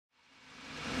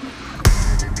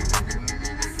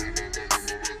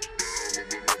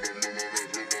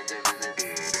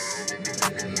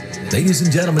Ladies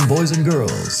and gentlemen, boys and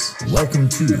girls, welcome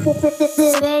to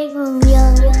Big Room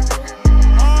Yo.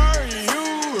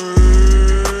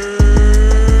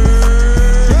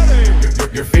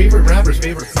 Your favorite rapper's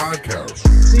favorite podcast.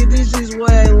 See, this is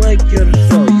why I like your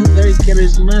show. You're very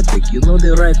charismatic. You know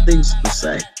the right things to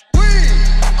say.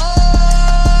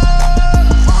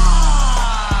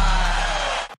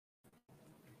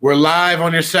 We're live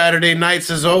on your Saturday nights,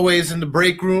 as always, in the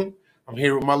break room. I'm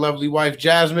here with my lovely wife,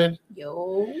 Jasmine.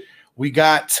 Yo. We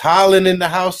got Talon in the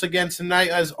house again tonight,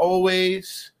 as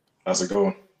always. How's it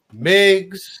going?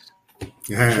 Migs,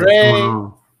 Dre,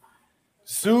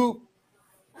 Soup.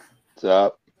 What's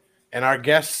up? And our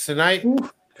guests tonight,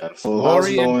 Got a full house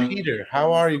Lori going. and Peter.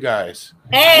 How are you guys?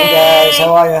 Hey. guys,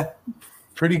 how are you?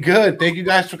 Pretty good. Thank you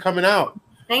guys for coming out.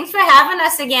 Thanks for having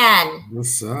us again.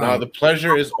 What's up? No, the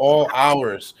pleasure is all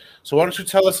ours. So why don't you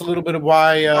tell us a little bit of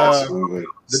why Absolutely.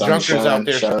 the junkers out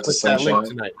there Shout should out to click that link Sunshine.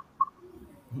 tonight?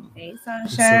 Hey,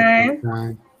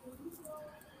 Sunshine.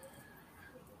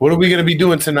 What are we going to be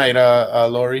doing tonight,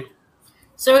 Lori?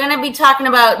 So we're going to be talking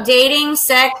about dating,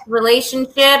 sex,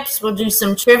 relationships. We'll do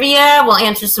some trivia. We'll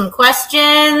answer some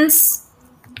questions.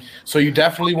 So you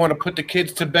definitely want to put the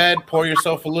kids to bed, pour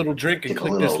yourself a little drink, and Get a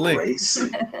click this little link.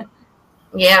 racy.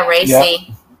 Yeah,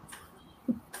 racy.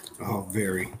 Oh,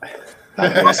 very.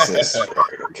 Not racist.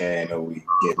 Okay, I know we get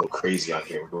a little crazy out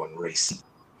here. We're going racy.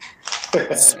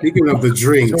 Speaking of the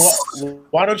drinks, So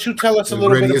why don't you tell us a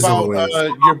little Ready bit as about always.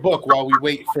 your book while we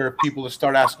wait for people to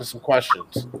start asking some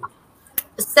questions?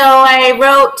 So I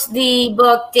wrote the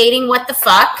book, Dating What the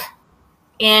Fuck,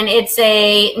 and it's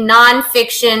a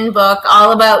nonfiction book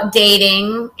all about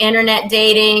dating, internet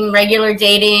dating, regular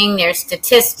dating. There's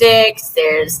statistics,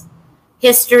 there's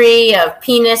history of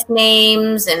penis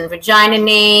names and vagina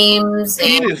names. And,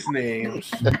 Penis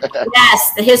names.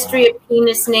 yes, the history of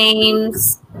penis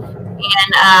names.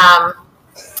 And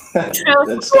true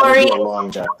That's story. gonna be a long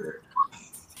chapter.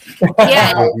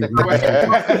 Yeah,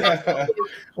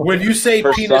 When you say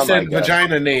For penis some, I and guess.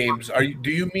 vagina names,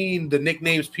 do you mean the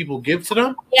nicknames people give to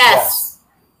them? yes.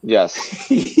 Yes.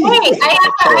 Hey, I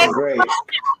have a Great.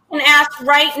 question asked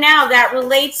right now that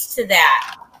relates to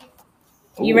that.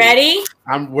 You Ooh. ready?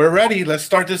 We're ready. Let's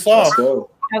start this Let's off. go.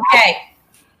 Okay.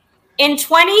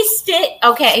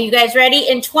 Okay, you guys ready?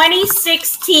 In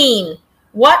 2016,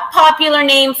 what popular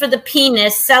name for the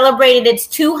penis celebrated its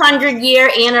 200-year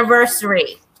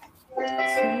anniversary?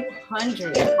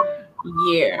 200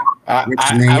 year.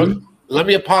 Which name? Let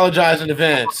me apologize in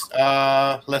advance.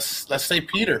 Let's say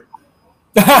Peter.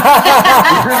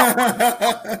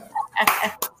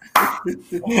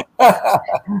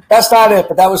 That's not it,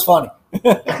 but that was funny.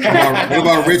 What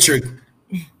about Richard?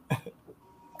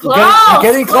 Close. You're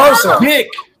getting closer. Dick.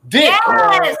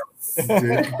 Yes.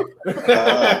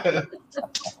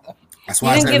 That's You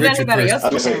why I didn't said give Richard anybody first. else I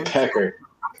was a like chance. Pecker.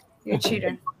 You're a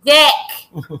cheater. Dick.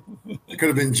 It could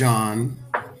have been John.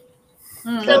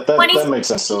 That makes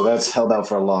sense. So that's held out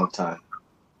for a long time.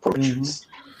 Portuguese.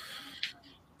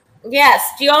 Yes.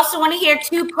 Do you also want to hear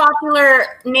two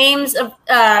popular names of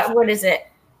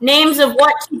Names of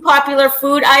what two popular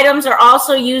food items are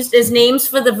also used as names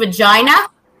for the vagina?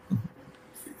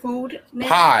 Food name?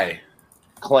 Pie.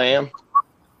 Clam.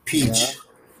 Peach.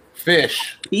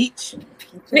 Fish. Peach?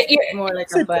 More like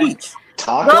It's a a butt. peach.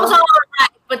 Taco? Those are all right.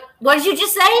 But what did you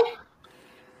just say?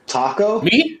 Taco?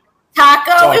 Me?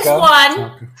 Taco is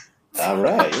one. All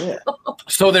right, yeah.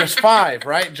 So there's 5,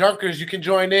 right? Junkers, you can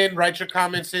join in. Write your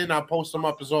comments in. I'll post them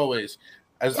up as always.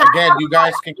 Again, you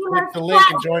guys can click the link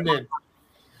and join in.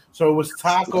 So it was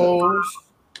tacos.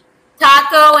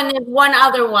 Taco, and there's one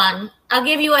other one. I'll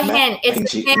give you a hint.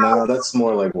 It's No, that's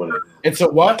more like what it is. It's a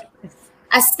what?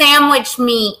 a sandwich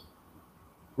meat.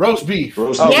 Roast beef.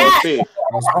 Roast Oh, beef. Yeah.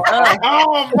 roast beef.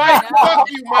 Oh, Mike. Fuck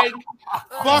you, Mike.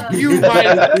 Fuck you,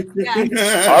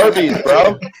 Mike. Arby's,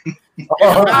 bro. In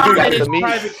his the meat.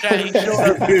 private chat, he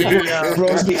showed us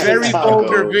Roast a beef very and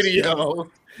vulgar tacos. video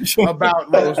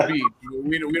about roast beef.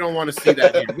 We don't want to see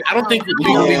that here. I don't think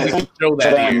legally we can show To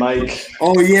that, that here. Mike.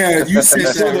 Oh, yeah. You I said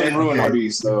still didn't that. ruin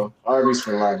Arby's, though. Arby's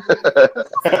for life.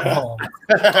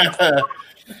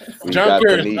 We got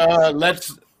the Junkers,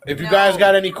 meat. if you guys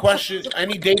got any questions,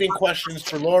 any dating questions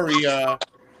for Lori,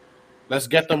 let's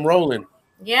get them rolling.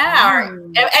 Yeah.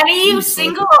 Are any of you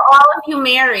single or all of you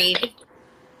married?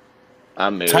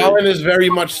 I'm married. Talon is very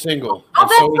much single, Oh, and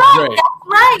that's so is right. Dre. That's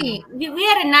right. We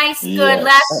had a nice, good Yes.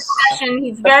 last discussion.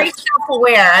 He's very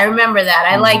self-aware. I remember that.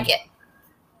 I like it.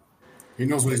 He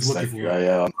knows what he's looking Thank you.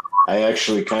 for. I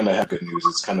actually kind of have good news.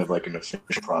 It's kind of like an official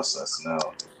process now.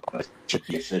 I should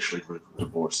be officially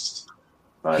divorced.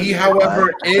 He,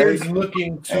 however, is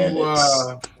looking And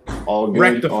to all good,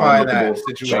 rectify all that amicable.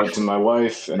 situation. Shout out to my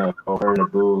wife and her and her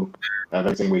boo.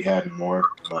 Everything we had and more.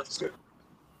 Life is good.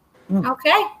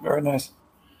 Okay. Very nice.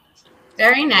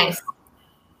 Very nice.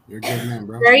 You're a good man,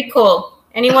 bro. Very cool.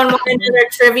 Anyone want another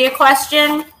trivia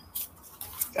question?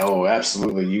 Oh,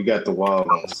 absolutely. You got the wild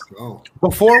ones. Oh.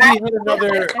 Before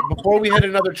we hit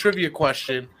another trivia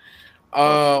question,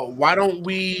 why don't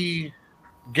we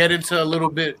get into a little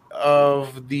bit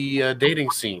of the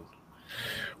dating scene?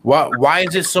 Why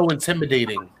is it so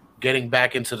intimidating getting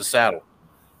back into the saddle?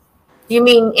 You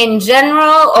mean in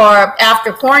general, or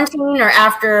after quarantine, or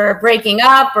after breaking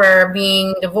up, or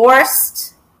being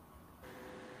divorced?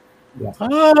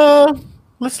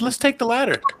 Let's take the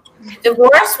latter.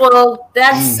 Divorce? Well,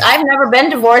 that's I've never been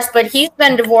divorced, but he's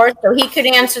been divorced, so he could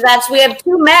answer that. So we have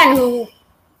two men who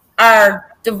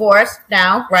are divorced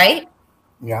now, right?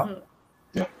 Yeah.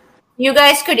 You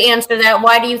guys could answer that.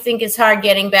 Why do you think it's hard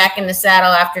getting back in the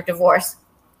saddle after divorce?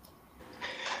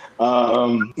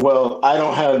 Well, I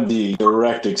don't have the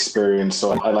direct experience,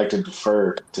 so I like to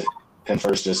defer to him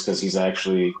first just because he's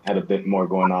actually had a bit more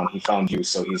going on. He found you,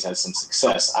 so he's had some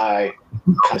success. I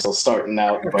kind of still starting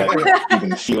out, but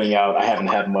even feeling out, I haven't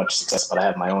had much success, but I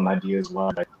have my own ideas.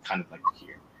 Well, I kind of like to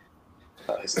hear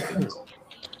his opinions.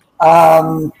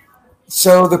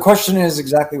 So the question is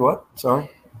exactly what? Sorry.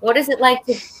 What is it like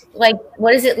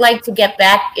to get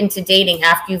back into dating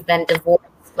after you've been divorced?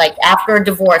 Like after a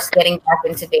divorce, getting back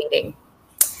into dating?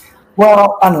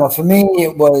 Well, I don't know. For me,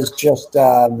 it was just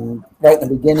right in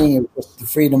the beginning. It was just the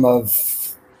freedom of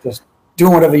just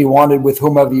doing whatever you wanted with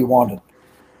whomever you wanted.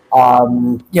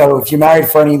 If you're married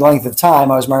for any length of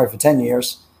time, I was married for 10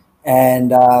 years,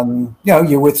 and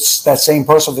you're with that same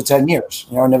person for 10 years.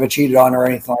 Never cheated on her or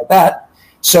anything like that.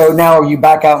 So now you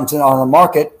back out on the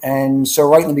market, and so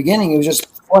right in the beginning, it was just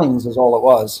flings is all it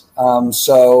was.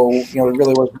 It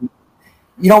really wasn't.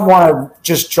 You don't want to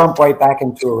just jump right back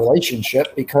into a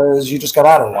relationship because you just got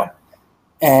out of one.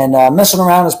 And messing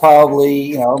around is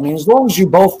probably, as long as you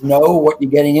both know what you're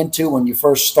getting into when you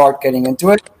first start getting into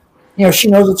it, she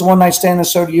knows it's a one night stand and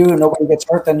so do you, and nobody gets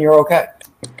hurt, then you're okay.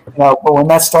 But when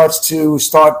that starts hurting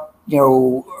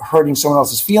someone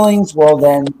else's feelings, well,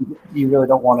 then you really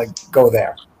don't want to go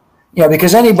there.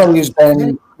 Because anybody who's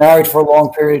been married for a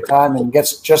long period of time and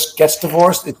gets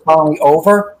divorced, it's finally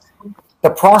over. The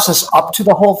process up to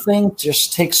the whole thing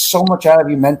just takes so much out of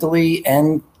you mentally,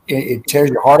 and it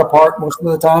tears your heart apart most of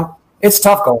the time. It's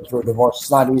tough going through a divorce. It's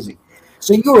not easy.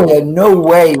 So you are in no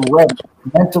way ready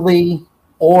mentally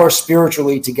or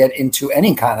spiritually to get into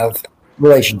any kind of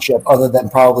relationship other than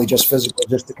probably just physical,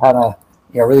 just to kind of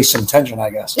release some tension,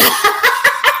 I guess.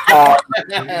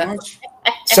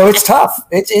 So it's tough.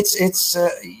 It's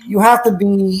you have to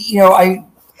be. I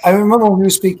remember when we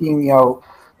were speaking,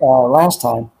 last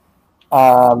time.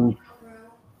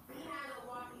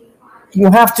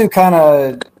 You have to kind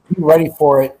of be ready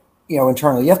for it,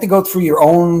 internally. You have to go through your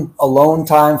own alone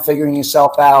time, figuring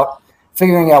yourself out,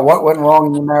 figuring out what went wrong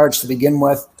in your marriage to begin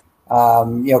with.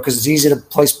 Because it's easy to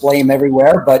place blame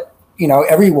everywhere, but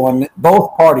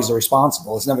both parties are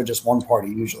responsible. It's never just one party,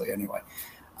 usually, anyway.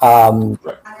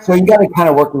 So you got to kind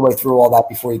of work your way through all that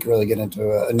before you can really get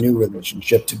into a new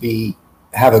relationship to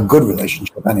have a good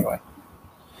relationship, anyway.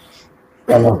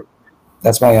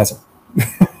 That's my answer.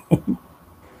 That's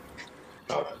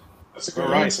a good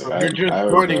All right, answer. so you're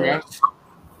just joining us.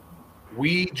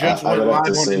 We just went live on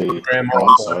Instagram I'm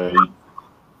also. sorry. What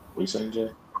are you saying,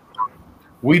 Jay?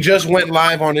 We just went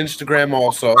live on Instagram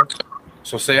also.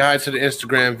 So say hi to the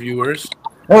Instagram viewers.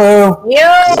 Hello. Yo!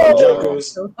 Oh,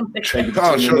 show the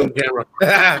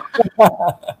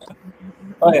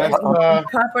camera.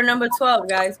 Proper number 12,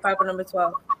 guys. Proper number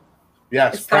 12.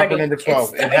 Yes, proper number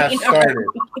 12. It has started.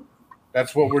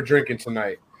 That's what we're drinking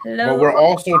tonight. Hello. But we're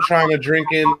also trying to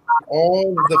drink in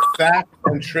all the facts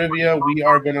and trivia we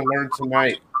are going to learn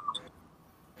tonight.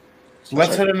 So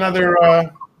let's hit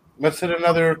another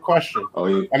question. Oh,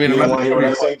 you want to hear what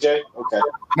I think, Jay? Okay.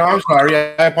 No, I'm sorry.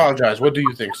 I apologize. What do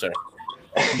you think, sir?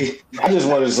 I just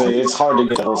want to say it's hard to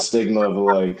get the whole stigma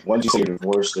of once you say you're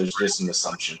divorced, there's just an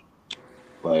assumption.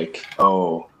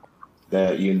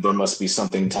 There must be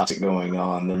something toxic going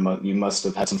on. You must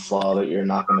have had some flaw that you're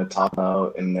not going to talk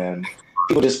about, and then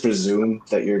people just presume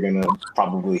that you're going to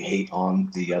probably hate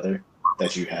on the other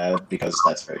that you have because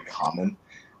that's very common.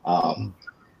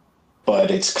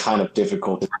 But it's kind of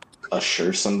difficult to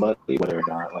assure somebody whether or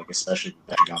not, especially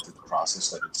if you've gone through the process,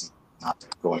 that it's not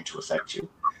going to affect you.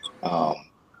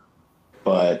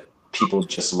 But people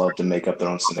just love to make up their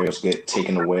own scenarios, get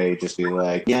taken away, just be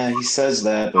like, yeah, he says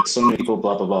that, but so many people,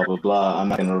 blah, blah, blah, blah, blah. I'm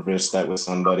not going to risk that with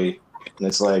somebody. And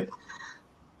it's like,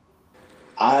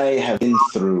 I have been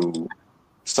through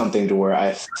something to where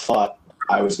I thought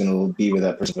I was going to be with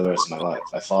that person for the rest of my life.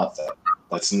 I thought that.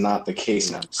 That's not the case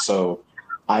now. So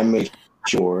I made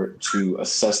sure to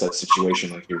assess that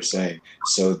situation, like you were saying,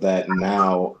 so that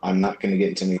now I'm not going to get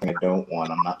into anything I don't want.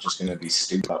 I'm not just going to be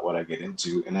stupid about what I get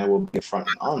into, and I will be upfront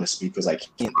and honest because I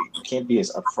can't be. You can't be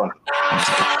as upfront as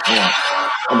you want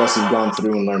unless you've gone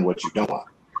through and learned what you don't want.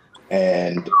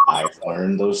 And I've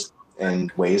learned those in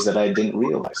ways that I didn't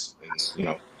realize.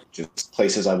 And, just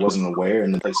places I wasn't aware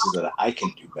and the places that I can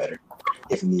do better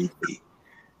if need be.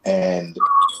 And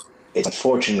it's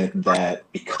unfortunate that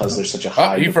because there's such a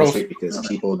high divorce rate, because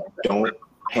people don't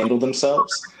handle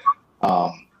themselves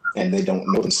and they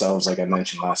don't know themselves, like I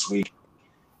mentioned last week,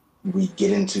 we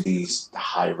get into these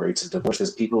high rates of divorce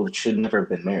because people should never have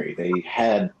been married. They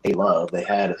had a love, they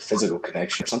had a physical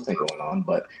connection or something going on,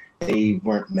 but they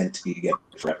weren't meant to be together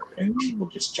forever. And people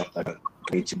just jump that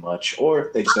way too much,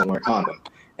 or they just don't wear a condom.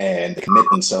 And they commit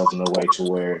themselves in a way to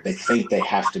where they think they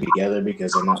have to be together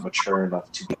because they're not mature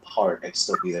enough to be apart and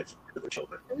still be there for their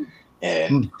children.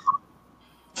 And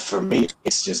for me,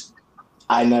 it's just,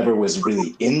 I never was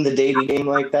really in the dating game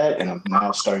like that. And I'm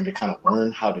now starting to kind of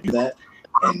learn how to do that.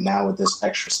 And now with this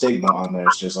extra stigma on there,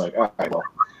 it's just like, all right, well,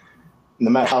 no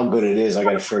matter how good it is, I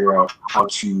got to figure out how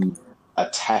to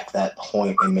attack that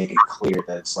point and make it clear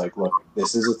that it's like, look,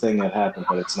 this is a thing that happened,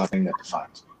 but it's nothing that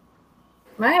defines.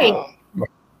 Right.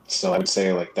 So I would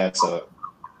say like that's a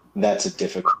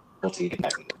difficulty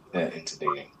into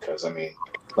dating because I mean,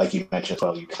 like you mentioned,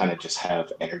 well, you kind of just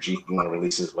have energy you want to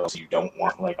release as well, so you don't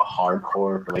want like a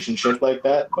hardcore relationship like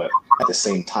that. But at the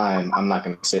same time, I'm not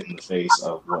going to sit in the face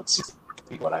of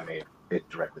what I may be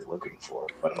directly looking for,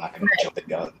 but I'm not going to jump the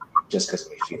gun just because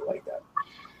it may feel like that.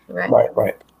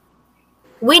 Right.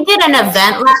 We did an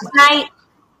event last night.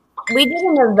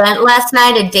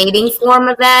 A dating forum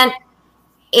event,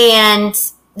 and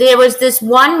there was this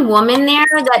one woman there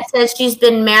that says she's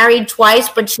been married twice,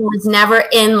 but she was never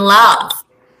in love.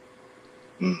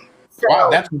 So, wow,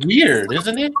 that's weird,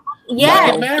 isn't it?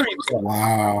 Yeah.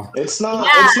 Wow. It's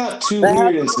not too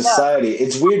weird in society.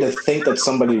 It's weird to think that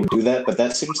somebody would do that, but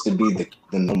that seems to be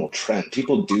the normal trend.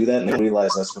 People do that and they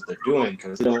realize that's what they're doing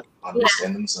because they don't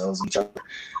understand themselves and each other.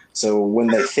 So when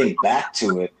they think back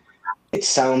to it, it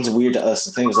sounds weird to us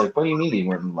to think, it's like, what do you mean you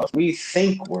weren't in love? We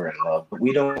think we're in love, but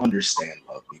we don't understand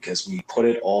love because we put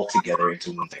it all together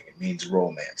into one thing. It means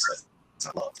romance. That's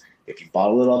not love. If you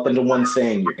bottle it up into one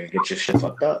thing, you're going to get your shit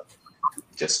fucked up.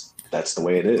 That's the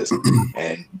way it is.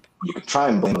 And you can try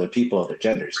and blame other people, other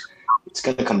genders. It's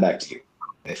going to come back to you.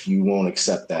 And if you won't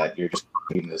accept that, you're just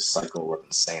in this cycle of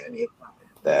insanity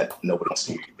that nobody wants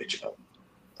to hear you bitch about.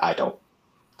 I don't.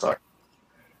 Sorry.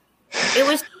 It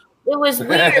was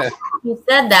weird you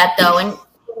said that, though, and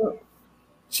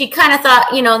she kind of thought,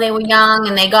 they were young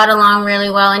and they got along really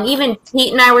well. And even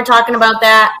Pete and I were talking about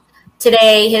that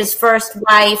today. His first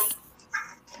wife,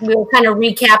 we were kind of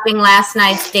recapping last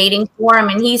night's dating forum,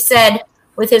 and he said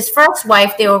with his first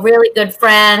wife, they were really good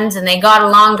friends and they got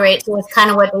along great. So it's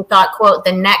kind of what they thought, quote,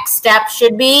 the next step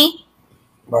should be.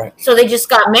 Right. So they just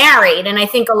got married. And I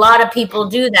think a lot of people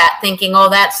do that thinking, oh,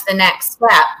 that's the next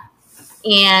step.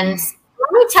 And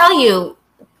let me tell you,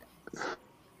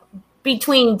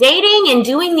 between dating and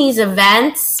doing these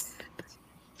events,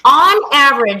 on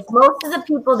average, most of the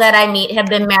people that I meet have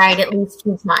been married at least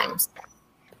 2 times.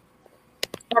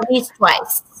 At least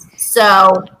twice.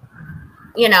 So,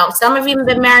 some have even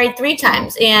been married 3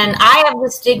 times. And I have the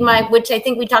stigma, which I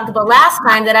think we talked about last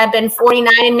time, that I've been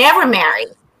 49 and never married.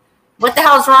 What the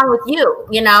hell's wrong with you?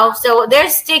 So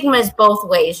there's stigmas both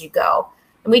ways you go.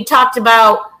 And we talked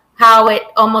about how it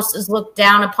almost is looked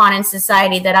down upon in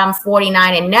society that I'm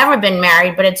 49 and never been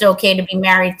married, but it's okay to be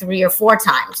married 3 or 4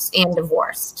 times and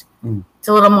divorced. It's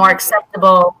a little more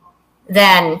acceptable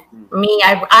than me.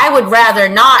 I would rather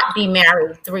not be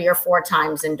married 3 or 4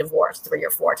 times and divorced 3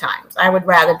 or 4 times. I would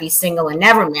rather be single and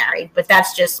never married, but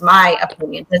that's just my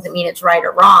opinion. Doesn't mean it's right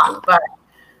or wrong. But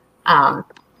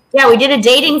we did a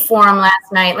dating forum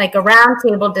last night, like a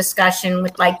roundtable discussion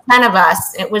with like 10 of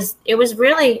us. It was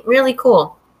really, really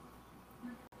cool.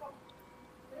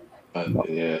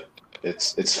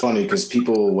 It's funny because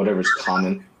people, whatever's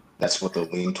common, that's what they'll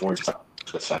lean towards to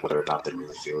defend whether or not they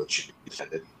really feel it should be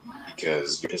defended.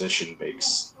 Because your position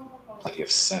makes plenty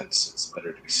of sense. It's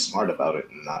better to be smart about it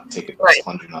and not take it as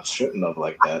plunge you're not shouldn't have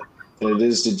like that than it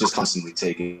is to just constantly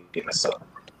take it myself.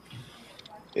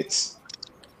 It's.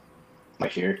 Am I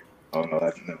here? Oh no,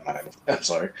 never mind. I'm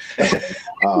sorry.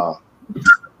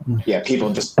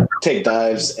 People just take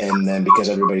dives, and then because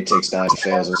everybody takes dives and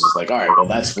fails, it's just like, all right, well,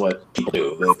 that's what people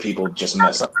do. People just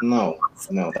mess up. No,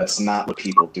 that's not what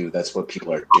people do. That's what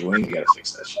people are doing. You gotta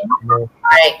fix that shit.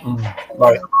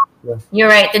 Right. You're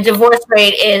right. The divorce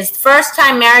rate is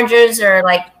first-time marriages are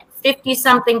like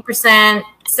 50-something%.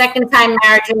 Second-time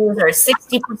marriages are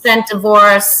 60%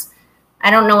 divorce.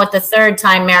 I don't know what the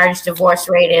third-time marriage divorce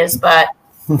rate is, but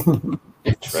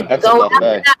That's go enough,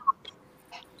 eh?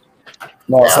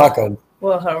 No, it's not good.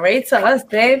 Well, hooray to us,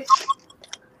 babe.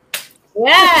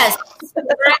 yes.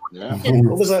 Yeah.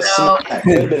 What was that smack? That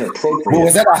could have been appropriate. Well,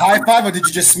 was that a high five or did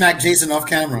you just smack Jason off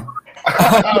camera?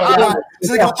 It's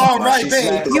like, all right,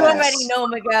 babe. You already know,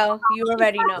 Miguel. You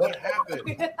already know. What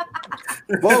happened?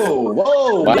 Whoa,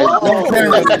 whoa, Why- whoa!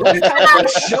 What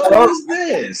show is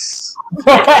this?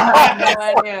 I have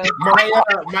no idea.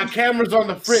 My camera's on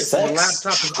the fritz. My Sex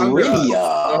laptop is under us.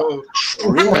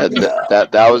 trivia.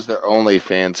 That was their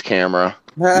OnlyFans camera.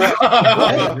 What?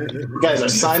 You guys are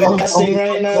simulcasting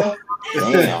right now?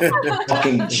 Damn.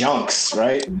 Fucking junks,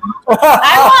 right? I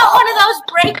want one of those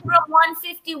Break Room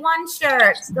 151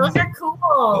 shirts. Those are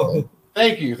cool.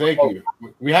 Thank you.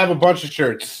 We have a bunch of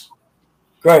shirts.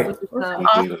 Great.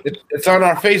 It's on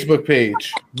our Facebook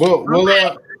page.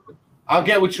 I'll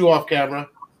get with you off camera.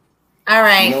 All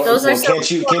right. You know, Those are so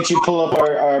can't you pull up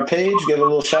our page? Give a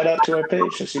little shout out to our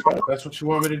page. That's what you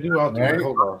want me to do. I'll do it.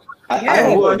 Hold on.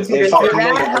 I would if I could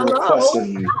make a request of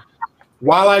you.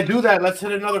 While I do that, let's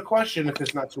hit another question if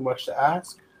it's not too much to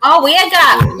ask. Oh, we have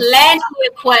got plenty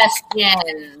of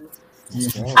questions.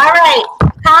 All right.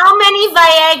 How many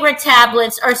Viagra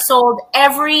tablets are sold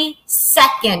every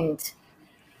second?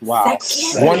 Wow.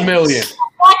 1 million.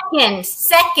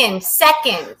 Second.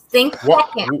 Think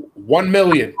second. 1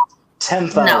 million.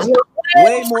 10,000. No.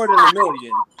 Way more than a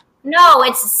million. No,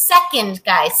 it's second,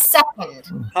 guys.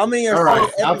 Second. How many are All right.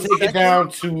 sold I'll every take it second? down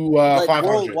to Like 500.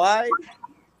 worldwide?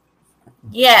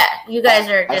 Yeah, you guys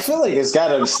are I just. feel like it's got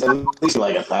to at least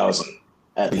like 1,000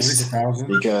 at At least least 1,000.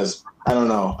 because I don't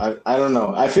know. I don't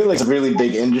know. I feel like it's a really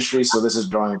big industry, so this is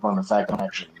drawing upon the fact I'm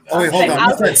actually. Oh, wait, hold on. I'll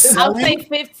You said say selling or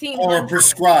 1,500.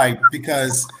 prescribed?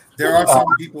 Because there are some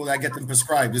people that get them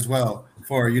prescribed as well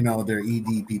for, their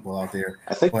ED people out there.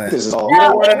 I think But- this is all. You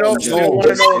don't want to know. Just- You don't want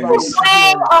to know about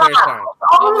Way off.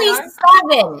 Only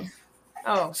 7.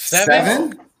 Oh,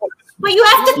 7? But you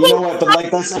have to You know think what? But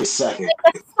like that's a second.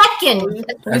 second.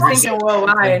 you're thinking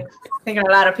worldwide. Thinking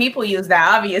a lot of people use that,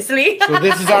 obviously. So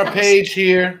this is our page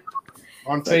here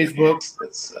on Facebook.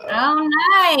 It's, Oh,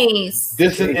 nice.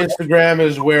 This is Instagram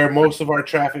is where most of our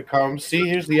traffic comes. See,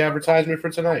 here's the advertisement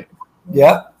for tonight.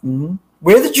 Yeah. Mm-hmm.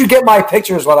 Where did you get my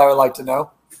picture is what I would like to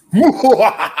know.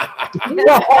 I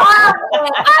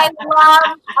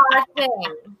love our thing.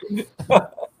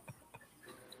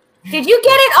 Did you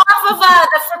get it off of the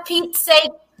For Pete's Sake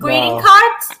greeting No.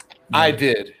 cards? I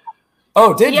did.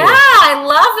 Oh, did Yeah, you? I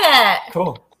love it.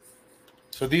 Cool.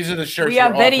 So these are the shirts We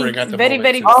are we're very, offering at the very,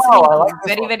 moment. very, too. Oh, I like this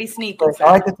very, one. very sneaky. I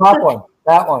like the top one.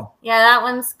 That one. Yeah, that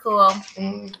one's cool. Thank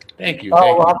you. Oh, Thank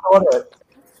we'll you. have to order it.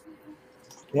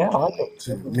 Yeah, I like it.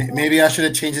 Maybe I should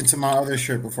have changed it to my other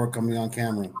shirt before coming on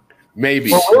camera.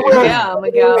 Maybe. Well, we're wearing- Yeah,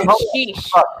 Miguel. Sheesh.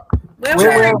 We're We're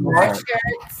wearing wearing more what?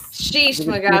 shirts. Sheesh,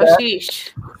 Miguel. Sheesh.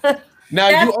 Now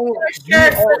That's you own our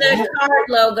shirt for the card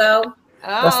logo.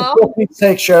 That's the Oh, For Pete's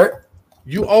Sake shirt.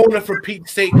 you own it for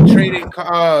Pete's Sake trading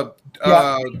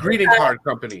greeting card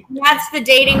company. That's the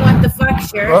dating what the fuck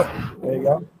shirt. Oh, there you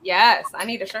go. yes. I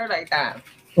need a shirt like that.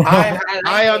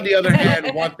 I on the other hand,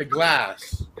 want the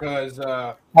glass because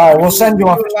All right, we'll send you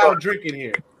we one. don't allow drinking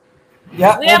here.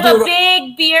 Yeah, We we'll have a do it.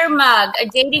 big beer mug. A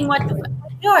dating what the fuck?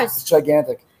 Yours. It's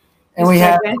gigantic. And It's we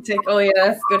have. gigantic. Oh yeah,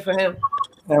 that's good for him.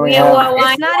 And we We have have.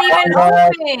 one. It's not even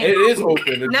open. It is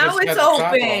open. Now just it's got the top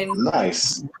off. open.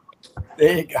 Nice.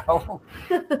 There you go.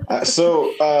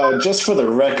 So, just for the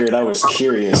record, I was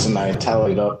curious and I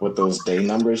tallied up what those day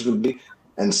numbers would be.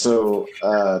 And so,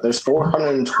 there's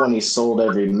 420 sold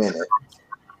every minute,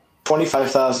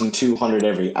 25,200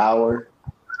 every hour,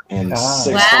 and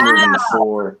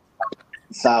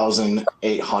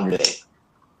 604,800 a day.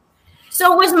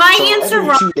 So was my So answer every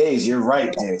wrong? 2 days, you're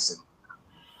right, Jason.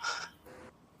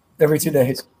 Every 2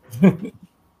 days.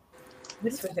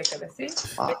 This is ridiculous. See?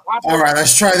 All right,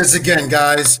 let's try this again,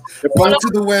 guys. Go to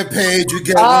the webpage. You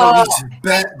get one of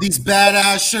these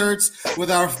badass shirts with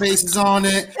our faces on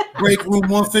it. Break Room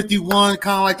 151,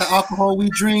 kind of like the alcohol we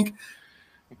drink.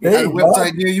 We There got a you go.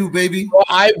 website near you, baby. Well,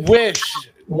 I wish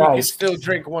we could Nice. still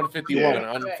drink 151.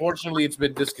 Unfortunately, it's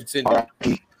been discontinued,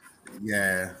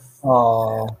 Yeah.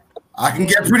 Oh, I can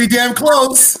get pretty damn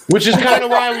close. which is kind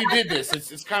of why we did this.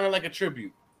 It's kind of like a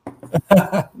tribute.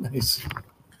 nice.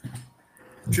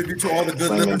 Tribute to all the good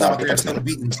Flaming livers out Dr. there still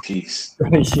beating. Peace.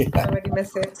 Yeah. I already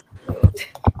missed it.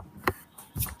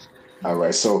 All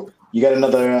right, so you got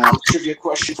another trivia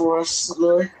question for us,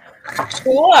 Lori?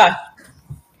 Sure.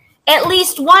 At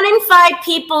least 1 in 5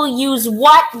 people use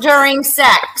what during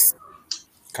sex?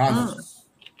 Condoms.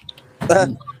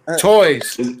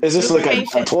 Toys. Is this like a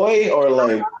toy or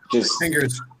like just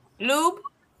fingers? Lube.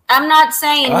 I'm not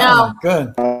saying no.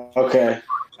 Good. Okay.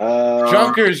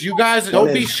 Junkers, you guys don't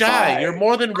 1 be in shy. 5. You're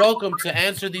more than welcome to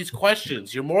answer these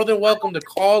questions. You're more than welcome to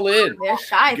call in. They're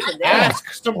shy today.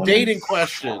 Ask some dating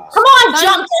questions. Come on,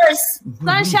 Junkers.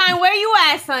 Sunshine, where you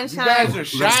at, You Sunshine? guys are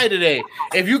shy today.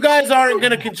 If you guys aren't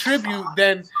going to contribute,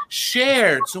 then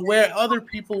share to where other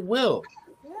people will.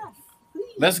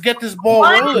 Let's get this ball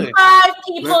 1 in rolling. 5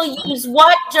 people use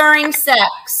what during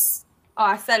sex? Oh,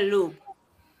 I said lube.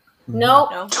 Nope.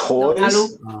 No.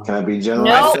 Toys? Can I be general?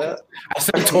 No. like that? I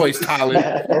said toys, Talon.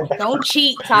 Don't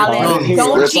cheat, Talon. No,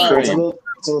 Don't That's cheat. crazy.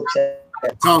 It's a little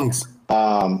Tongues.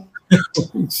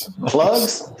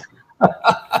 Plugs?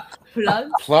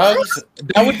 Plug. Plugs?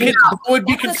 That would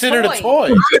be considered a toy.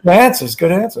 Good answers.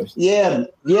 Good answers. Yeah,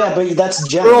 but that's They're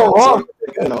general. all wrong.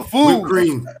 So, you know, Whipped Food.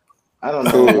 cream. I don't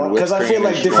Food, know because I whipped feel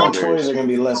cream, like different strawberries. toys are gonna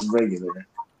be less regular.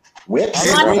 Whips?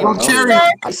 Yeah, I don't know. cherry.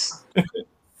 Ice.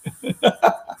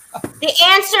 The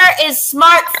answer is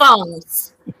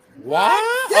smartphones. What?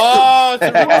 Oh,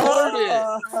 it's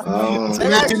recorded.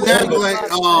 Imagine that. Like,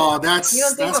 oh, that's You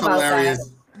don't think about hilarious.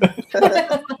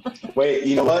 Wait,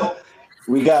 you know what?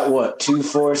 We got what 2,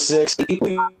 4, 6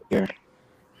 people here.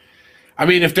 I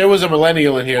mean, if there was a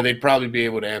millennial in here, they'd probably be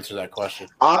able to answer that question.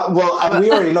 We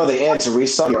already know the answer. We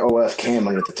saw your OF cam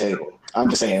under the table. I'm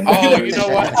just saying. Oh, you know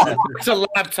what? It's a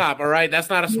laptop, all right? That's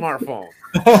not a smartphone.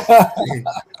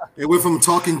 It went from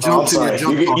talking Oh, I'm junk to sorry.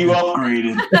 junk. You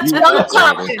upgraded. Junk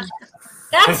talking.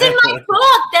 That's in my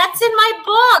book. That's in my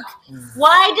book.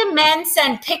 Why do men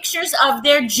send pictures of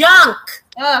their junk?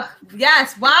 Ugh,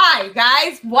 yes. Why,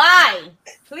 guys? Why?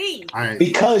 Please. All right.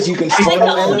 Because you can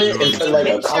photo edit it and put like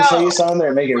a cum face on there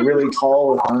and make it really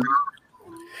tall.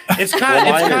 It's kind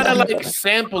of like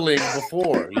sampling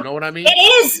before. You know what I mean?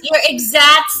 It is. You're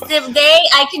exact.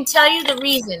 I can tell you the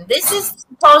reason. This is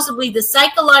supposedly the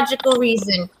psychological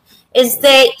reason.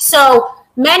 So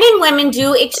men and women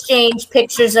do exchange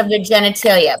pictures of their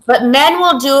genitalia, but men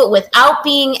will do it without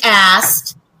being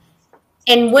asked,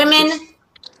 and women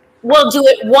will do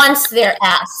it once they're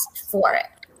asked for it.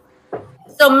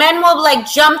 So men will like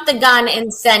jump the gun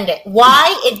and send it.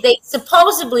 Why? They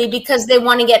supposedly because they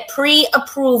want to get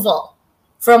pre-approval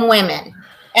from women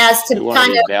as to You want to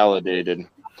kind get of validated.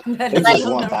 They just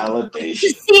want to validation.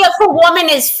 see if a woman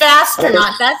is fast or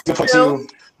not. That's true.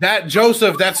 That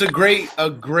Joseph, that's a great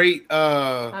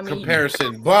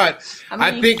comparison. But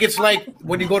I think it's like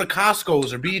when you go to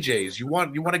Costco's or BJ's, you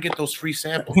want to get those free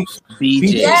samples.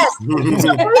 BJ. Yes. So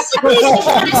basically, it's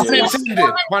trying to see if the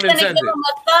woman's Pun going to give intended. them a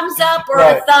thumbs up or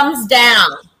a thumbs down.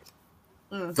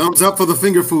 Thumbs up for the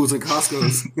finger foods at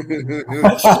Costco's.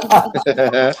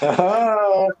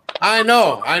 I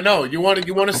know. You want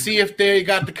to see if they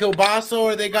got the kielbasa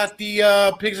or they got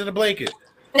the pigs in a blanket.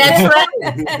 That's right.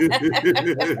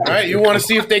 All right, you want to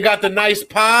see if they got the nice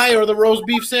pie or the roast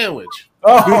beef sandwich.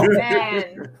 Oh,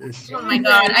 Man. Oh my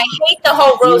god, I hate the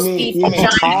whole roast beef. You mean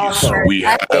taco? We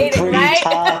have I hate it, Pretty right?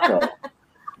 taco.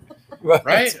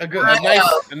 right a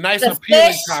nice The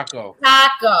appealing fish taco.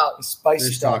 Taco. spicy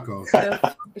Fish stuff. taco.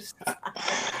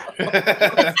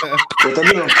 With a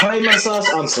little crema sauce.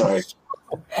 I'm sorry.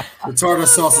 The tartar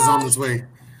sauce is on its way.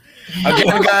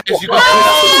 Again, guys, you can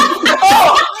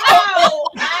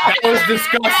that was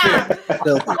disgusting.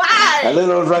 A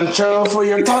little ranchero for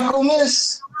your taco,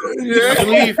 miss.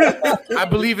 I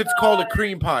believe it's called a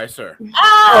cream pie, sir.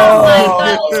 Oh my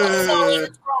god, this is so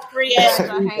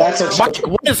inappropriate. That's a Mike,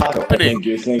 what is happening?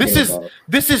 you're thinking about.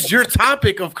 This is your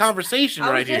topic of conversation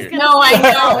right here. No, I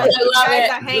know. I You love guys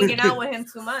it. are hanging out with him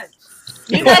too much.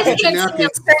 You guys can't see him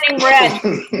turning red.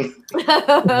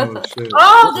 Oh, shit.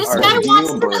 Oh, this Are guy deal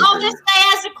wants to. breakers. Oh, this guy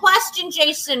has a question,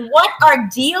 Jason. What are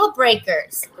deal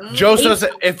breakers? Joseph,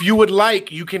 if you would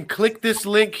like, you can click this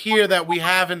link here that we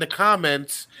have in the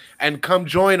comments and come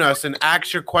join us and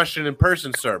ask your question in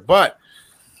person, sir. But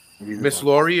Miss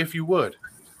Lori, if you would.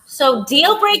 So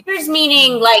deal breakers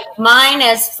meaning like mine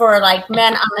as for like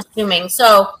men, I'm assuming.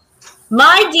 So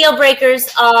my deal breakers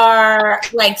are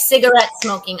like cigarette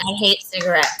smoking. I hate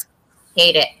cigarettes.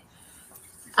 Hate it.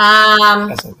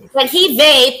 But he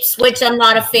vapes, which I'm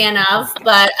not a fan of,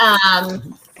 but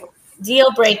deal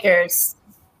breakers.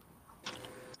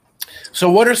 So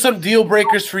what are some deal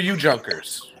breakers for you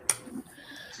junkers?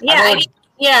 Yeah,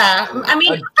 I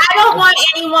mean, I don't want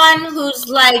anyone who's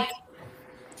like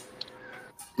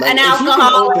an If you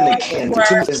can open a alcoholic can, or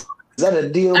is that a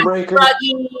deal a breaker?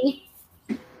 druggie.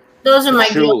 Those are my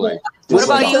deal Truly. breakers. What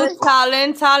about you,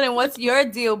 Talon? Talon, what's your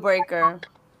deal breaker?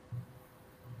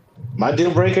 My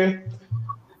deal breaker.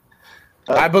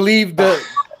 I believe the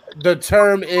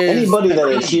term is anybody that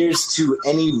adheres to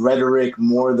any rhetoric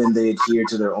more than they adhere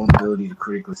to their own ability to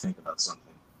critically think about something.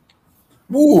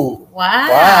 Ooh.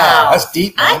 Wow. That's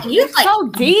deep. Man. You like so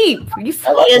deep. You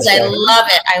I love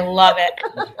it. I love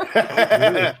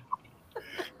it.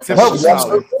 Typical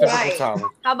Tyler. Right. How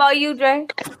about you, Dre?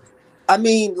 I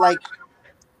mean, like,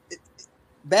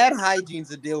 bad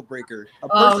hygiene's a deal breaker. A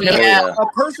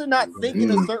person not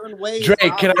thinking a certain way. Dre,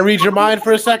 can I read your mind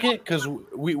for a second? Because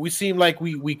we seem like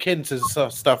we kin to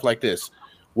stuff like this.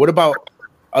 What about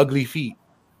ugly feet?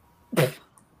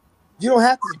 You don't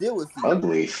have to deal with feet.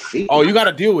 Ugly feet. Oh, you got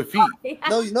to deal with feet.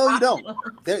 No, you don't.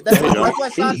 That's why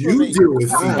shots You deal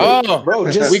with feet. Oh,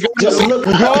 bro, just look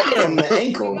from the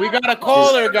ankle. We got a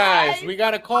caller, guys. We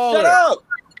got a caller. Shut up.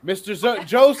 Mr.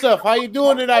 Joseph, how you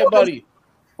doing tonight, buddy?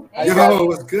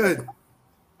 Yo, it's good.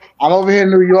 I'm over here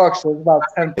in New York, so it's about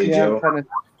 10 p.m.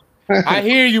 I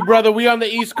hear you, brother. We on the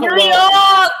East Coast. New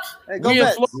York. Hey, go We in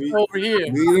Mets. Florida over here.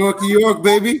 New York,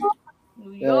 baby.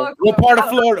 New York. What part of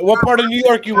Florida? What part of New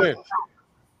York you in?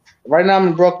 Right now I'm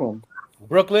in Brooklyn.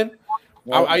 Brooklyn?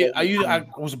 I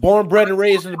was born, bred, and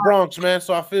raised in the Bronx, man,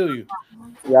 so I feel you.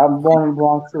 Yeah, I'm born in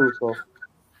Bronx too, so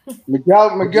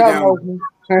Miguel knows me.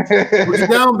 Boogie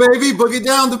down, baby. Boogie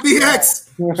down the BX.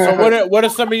 So what are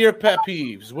some of your pet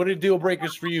peeves? What are deal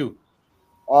breakers for you?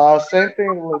 Same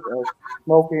thing with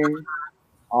smoking,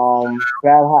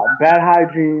 bad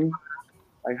hygiene,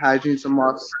 like hygiene's a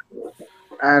must,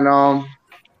 and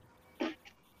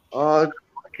I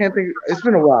can't think. It's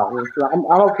been a while. So I'm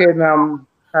okay now. I'm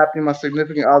happy. My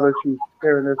significant other, she's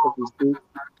hearing this as we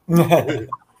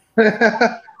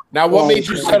speak. Now, what made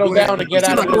you settle down to get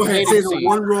out of Go the ahead, say dating the scene?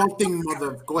 one wrong thing,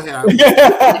 mother. Go ahead.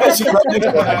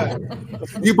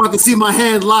 You about to see my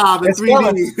hand live in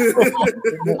 3D.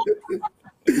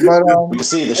 But You can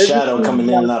see the shadow coming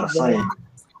in and out of frame.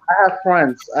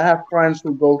 I have friends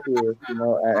who go through it, and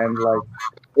like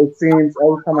it seems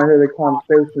every time I hear their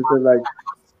conversations, they're like,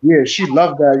 "Yeah, she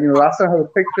loved that." I sent her the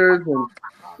pictures,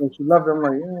 and she loved it. I'm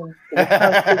like,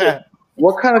 "Yeah."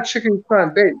 What kind of chicken you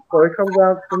trying to date? So it comes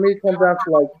down to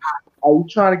like, are you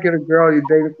trying to get a girl you're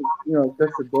dating for,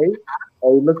 just a date,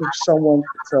 or are you looking for someone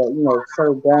to,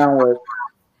 settle down with,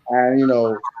 and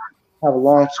have a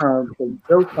long term to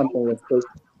build something with? Because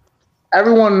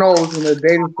everyone knows when they're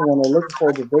dating someone or looking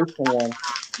forward to date someone,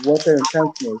 what their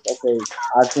intention is. Okay,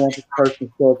 I just want this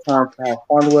person short time to have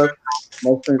fun with,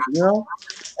 most things,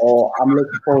 or I'm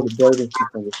looking forward to building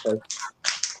something with this person.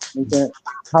 Okay.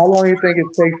 How long do you think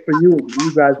it takes for you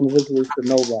guys individually to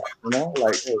know that?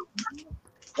 Like,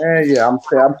 hey, I'm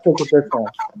sick with this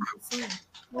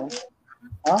one.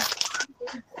 Huh?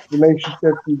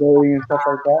 Relationships and dating and stuff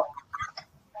like that.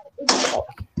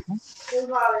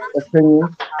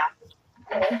 Opinions.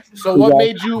 So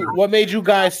what made you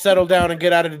guys settle down and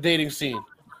get out of the dating scene?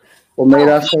 What made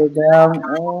us settle down?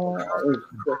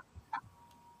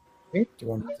 Do you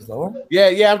want to lower?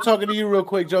 Yeah, I'm talking to you real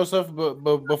quick, Joseph.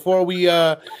 But before we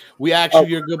ask you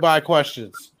your goodbye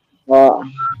questions. You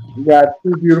got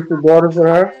two beautiful daughters with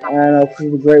her, and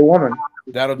she's a great woman.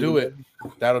 That'll do it.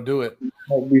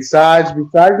 Besides,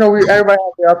 everybody has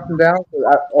their ups and downs.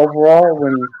 But overall,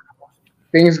 when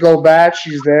things go bad,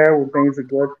 she's there. When things are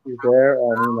good, she's there.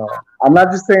 And I'm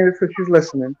not just saying this because she's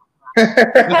listening.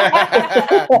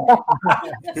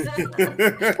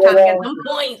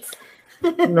 Points.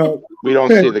 We don't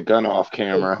see the gun off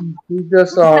camera. She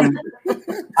just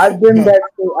I've been in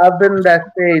that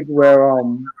stage where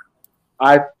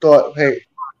I thought, hey,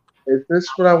 is this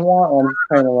what I want? Or I'm just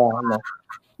playing around.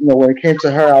 When it came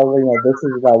to her, I was like, this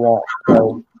is what I want.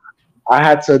 So I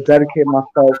had to dedicate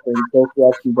myself and go through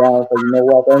ups and downs. Like, you know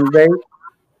what? At the end of the day,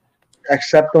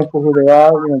 accept them for who they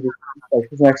are.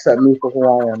 Just gonna accept me for who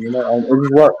I am. And it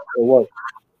just worked. It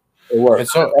worked.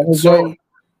 And so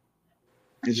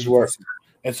it just works.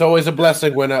 It's always a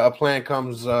blessing when a plan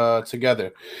comes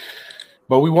together.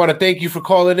 But we want to thank you for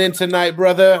calling in tonight,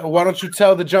 brother. Why don't you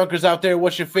tell the junkers out there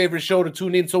what's your favorite show to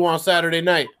tune into on Saturday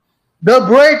night? The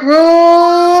Break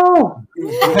Room!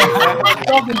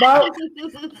 Talking about?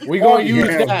 We're going to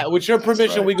use that. With your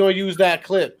permission, we're going to use that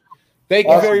clip. Thank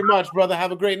you very much, brother.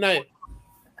 Have a great night.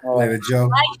 Later, Joe.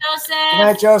 Bye, Joseph. Good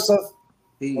night, Joseph.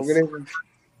 Peace.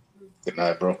 Good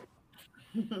night, bro.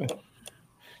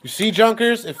 You see,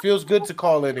 junkers, it feels good to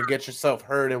call in and get yourself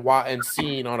heard and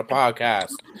seen on a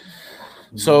podcast.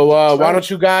 So why don't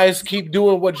you guys keep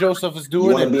doing what Joseph is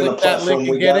doing and click that link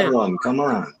and get in. One. Come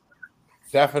on.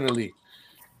 Definitely.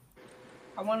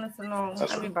 I wanted to know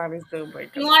everybody's deal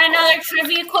breaker. You want another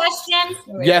trivia question?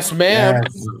 Yes, ma'am.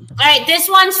 All right, this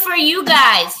one's for you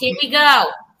guys. Here we go.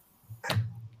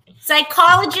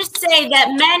 Psychologists say that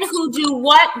men who do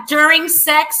what during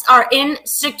sex are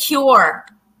insecure.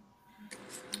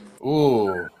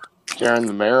 Ooh. Stare in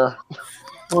the mirror.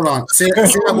 Hold on. Say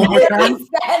that one more time.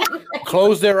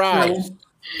 Close their eyes.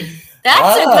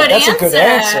 That's a good that's answer. a good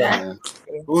answer.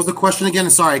 What was the question again?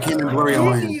 Sorry, I came in blurry on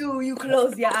my end. You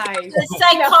close your eyes. The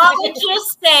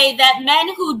psychologists say that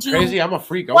men who do Crazy, I'm a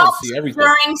freak. I want what to see everything.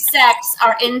 during sex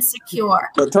are insecure.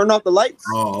 So turn off the lights.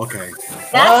 Oh, okay.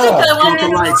 That's a good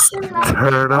Turn one. off the lights.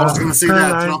 Turn I was off gonna say the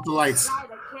that. light. Turn off the lights.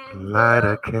 Light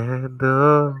a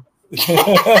candle.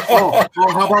 Oh,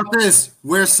 how about this?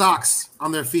 Wear socks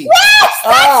on their feet. Yes,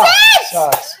 that's it.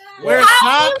 Socks. Wear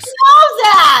How do socks? you know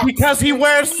that? Because he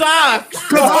wears socks.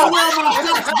 Because I wear my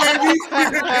socks,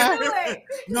 baby.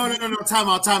 No. Time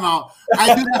out.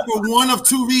 I do that for one of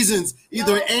two reasons.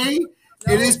 Either A,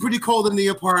 it is pretty cold in the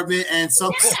apartment, and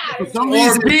for some Or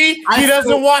reason, B, he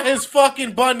doesn't want his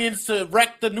fucking bunions to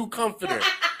wreck the new comforter.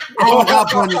 Oh, I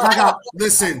got bunions.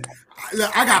 Listen,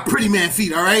 I got pretty man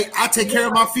feet, all right? I take care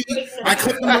of my feet. I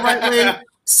clip them the right way.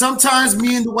 Sometimes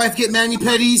me and the wife get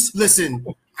mani-pedis. Listen,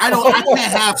 I can't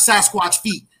have Sasquatch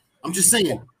feet. I'm just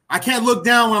saying. I can't look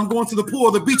down when I'm going to the pool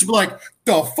or the beach and be like,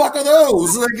 the fuck are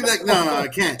those? Like, no, I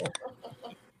can't.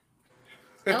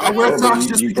 I wear socks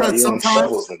just because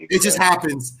sometimes it just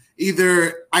happens.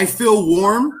 Either I feel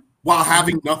warm while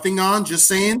having nothing on, just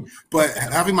saying, but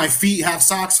having my feet have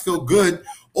socks feel good,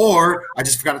 or I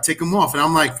just forgot to take them off, and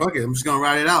I'm like, fuck it, I'm just going to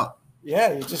ride it out.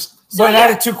 Yeah, you just went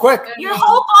at it too quick. Your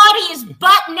whole body is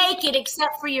butt naked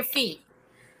except for your feet.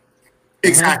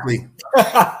 Exactly.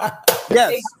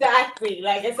 Yes. Exactly.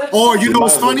 Like it's a Or you know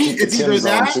what's might as well funny? keep the It's either Timbs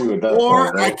on that, too at that or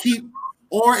point, right?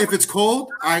 or if it's cold,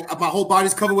 my whole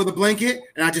body's covered with a blanket,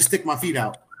 and I just stick my feet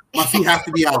out. My feet have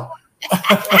to be out.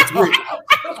 That's weird.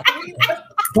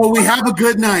 But we have a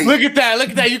good night. Look at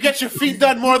that. You get your feet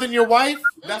done more than your wife?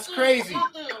 That's crazy.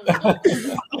 Hey,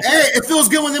 it feels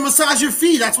good when they massage your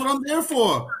feet. That's what I'm there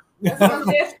for.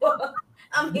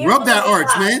 I'm here Rub for that the arch,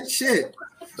 hip-hop. man. Shit.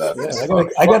 Yeah,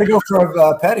 I gotta go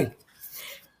for Petty.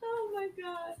 Oh my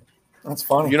god. That's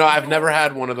funny. You know, I've never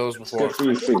had one of those before. Good for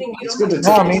your feet. It's good to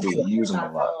No, take me your feet. Use them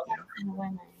a lot.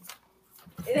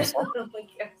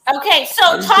 Okay,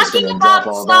 so He's just talking gonna about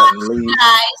drop all that and socks, leave.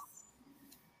 guys,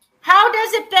 how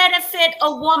does it benefit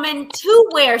a woman to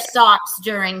wear socks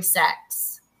during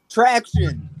sex?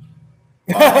 Traction.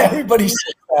 Everybody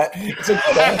says that. It's a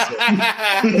good answer.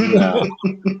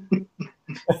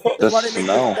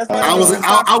 No.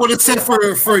 I would have said for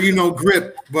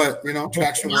grip, but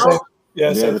traction.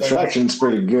 Yes, Yeah, the traction's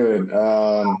pretty good.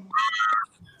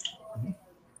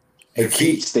 It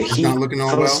keeps the heat not looking all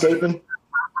from well. escaping.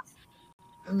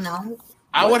 No.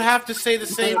 I would have to say the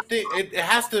same thing. It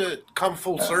has to come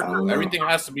full circle. Everything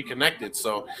has to be connected.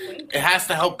 So it has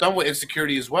to help them with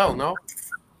insecurity as well, no?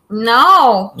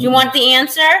 No. Do you want the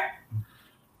answer?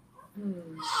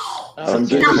 I'm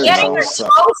getting her toe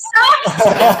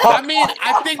I mean,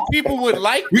 I think people would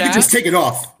like We that. could just take it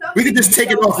off. We could just take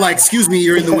it off like, excuse me,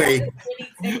 you're in the way.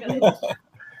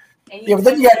 Yeah, but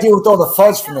then you gotta deal with all the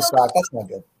fuzz from the sock. That's not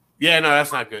good. Yeah, no,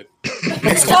 that's not good.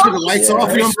 Just turn the lights off.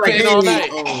 You're You're like, spitting all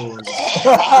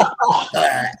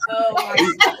hey,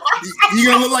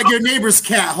 you're gonna look like your neighbor's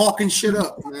cat hawking shit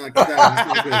up. Nah, get that.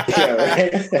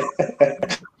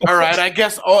 All right, I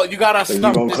guess you got us So you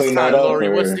stumped gonna this clean time, that up, Lori.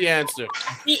 or- What's the answer?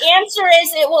 The answer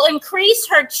is it will increase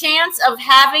her chance of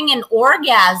having an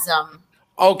orgasm.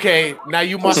 Okay, now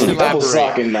you must Double elaborate.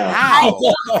 socking now. How?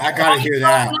 I gotta hear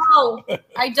that. No,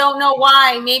 I don't know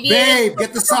why. Maybe Babe,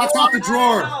 get the socks out the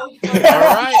drawer. All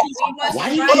right. Why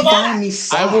do you keep buying me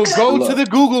socks? I will go to Look, the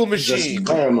Google just machine.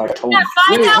 wear 'em like told. Yeah,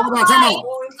 find Wait, out hold on, time why.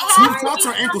 out. Tube socks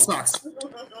or ankle socks?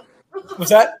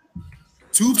 What's that?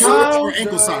 Tube socks or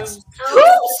ankle socks? Tube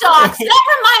socks. That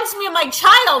reminds me of my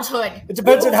childhood. It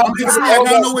depends on how I'm big just the saying, I gotta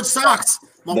know orgasm. which socks.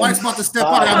 My wife's about to step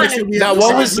out. I gotta make sure we Now, have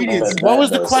what the was socks needed. what was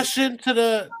the question to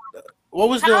the? What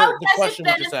was How the does question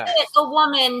it we just benefit asked? a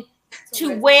woman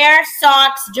to wear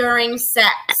socks during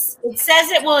sex? It says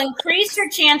it will increase her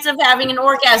chance of having an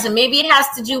orgasm. Maybe it has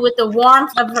to do with the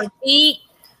warmth of her feet,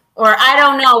 or I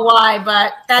don't know why,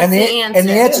 but that's And the the- answer. and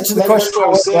the answer to the That's question what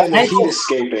I'm saying. The ankle- heat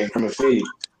escaping from the feet.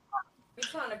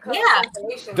 Yeah.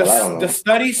 The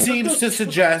study seems to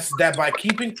suggest that by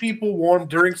keeping people warm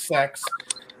during sex,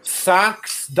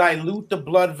 socks dilute the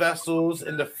blood vessels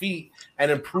in the feet and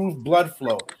improve blood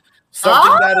flow.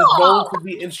 Something that is known to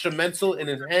be instrumental in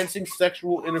enhancing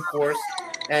sexual intercourse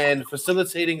and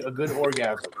facilitating a good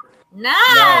orgasm.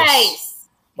 Nice.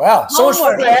 Wow. So much for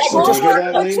Homework. that. So Just you hear that,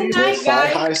 Homework ladies? tonight, Wear guys.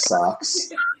 thigh-high socks.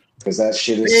 Because that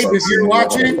shit is Babe, if sexy. you're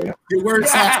watching, you're wearing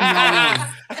socks from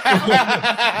now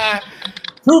on.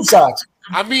 tube socks.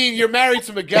 I mean, you're married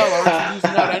to Miguel. Aren't you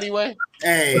using that anyway?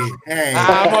 Hey.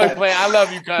 I'm only playing. I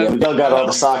love you, cuz. Yeah, Miguel got all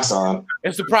the socks on.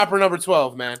 It's the proper number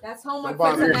 12, man. That's homework Don't for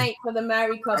mind me. tonight for the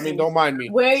married couple. I mean, don't mind me.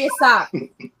 Wear your socks.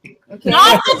 Okay.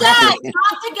 Not the guys.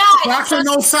 Not the guys. Socks or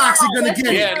no socks, you're gonna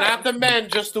get Yeah, it. not the men,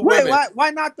 just the Wait, women.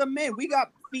 why not the men? We got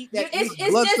feet that It's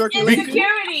blood just circulation.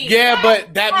 insecurity. Yeah,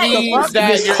 but that means that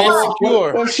you're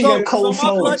insecure. What if she got cold my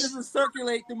blood floors? doesn't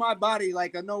circulate through my body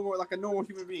like a normal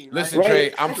human being. Right? Listen,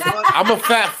 Trey, I'm a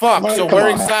fat fuck, so Come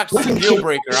wearing on. socks is a deal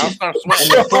breaker. I'll start And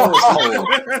sweating. the floor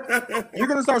is cold. You're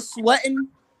gonna start sweating.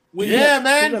 When you Yeah, have-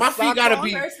 man, with my the feet socks gotta on?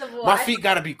 be First of all, my feet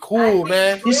gotta be cool,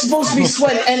 man. You're supposed to be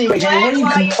sweating anyway, Jay. What are you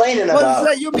complaining Well, about?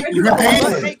 so you're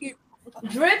bathing. naked.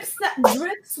 drip sweat.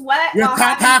 Your while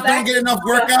top having half sex. don't get enough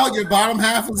workout. Your bottom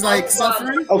half is like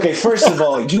suffering. Okay, first of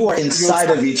all, you are inside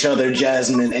of each other,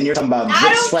 Jasmine, and you're talking about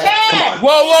drip sweat. Come on.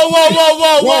 Whoa, whoa, whoa,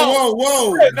 whoa, whoa,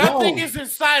 whoa. Whoa. Nothing is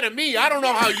inside of me. I don't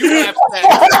know how you have sex.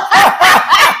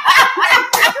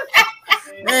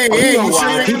 Hey, You know you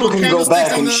why? sure People can go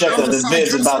back and check on the side vids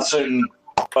dresser? about certain.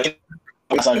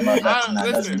 I'm talking about that's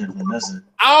Listen. different, is it?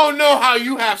 I don't know how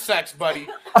you have sex, buddy.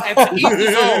 And to each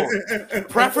his own.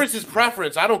 Preference is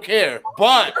preference. I don't care.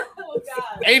 But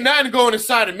ain't nothing going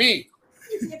inside of me.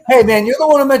 Hey, man, you're the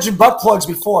one who mentioned butt plugs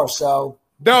before, so.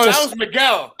 No, Just- that was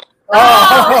Miguel.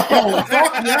 Oh,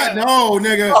 fuck that. No,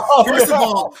 nigga. First of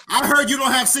all, I heard you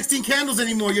don't have 16 candles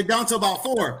anymore. You're down to about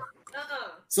 4.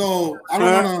 So I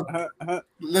don't want to.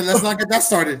 Let's not get that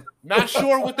started. Not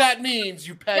sure what that means,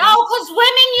 you petty. No, because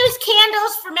women use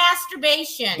candles for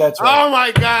masturbation. That's right. Oh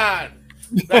my God.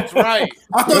 That's right.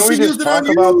 I thought Can we she just used it on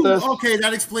talk about you. this? Okay,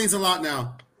 that explains a lot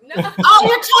now. Oh, you're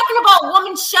talking about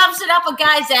woman shoves it up a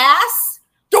guy's ass?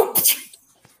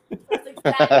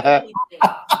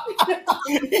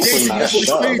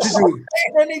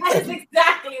 That's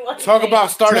exactly what. Talk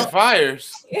about starting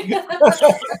fires.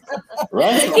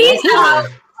 Right? He's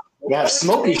You have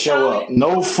Smokey show up.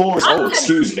 No force. Oh,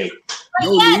 excuse me.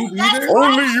 No lube either.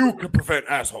 Only you can prevent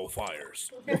asshole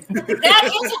fires. That is a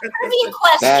trivia That's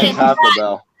question. Taco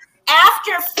Bell.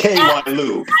 After K1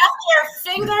 lube. after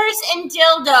fingers and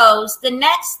dildos, the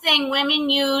next thing women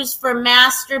use for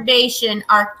masturbation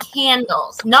are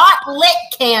candles. Not lit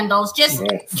candles, just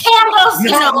candles,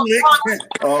 you know.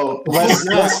 Oh,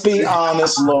 let's be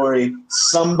honest, Lori.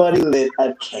 Somebody lit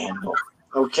a candle.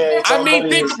 Okay. I mean, Somebody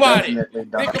think has about it. definitely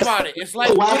done Think it. about it. It's like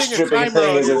The wax putting a stripping timer thing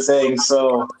on is a thing.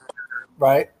 So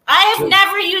Right? I have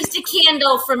never used a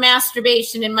candle for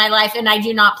masturbation in my life, and I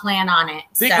do not plan on it.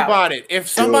 Think so. about it. If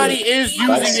somebody is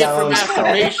using it for sounds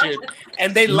masturbation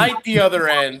and they light the other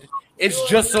end, it's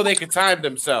just so they can time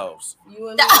themselves. You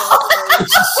and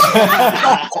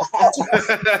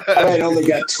I only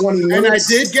got 20 And I minutes.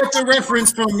 did get the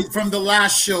reference from the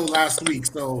last show last week.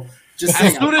 So just As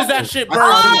saying. soon as that shit burns,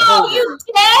 Oh, you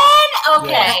did?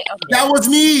 Okay. That was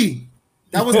me.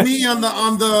 That was me on the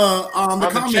on the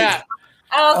comment. chat.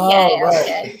 Okay. Oh,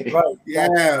 right. Okay. Right.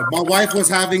 Yeah, my wife was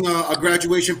having a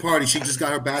graduation party. She just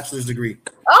got her bachelor's degree.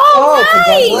 Oh,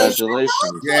 nice.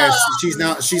 Congratulations. Yeah,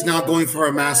 she's now going for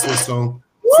her master's. So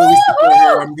fully support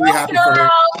her. I'm really happy for her.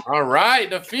 All right,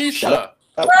 Nafisa.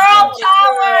 Girl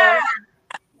power.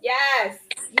 Yes,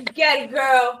 you get it,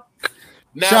 girl.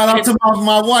 Now, Shout out to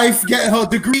my wife getting her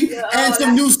degree and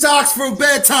some new socks for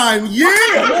bedtime. Yeah.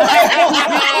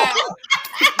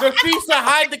 Nafisa,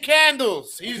 hide the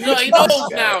candles. He knows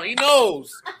now. He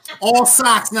knows. All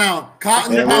socks now.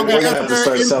 Cotton Yeah, we're gonna have to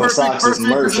start polyester, selling imperfect, socks as perfect,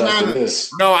 merch after banana.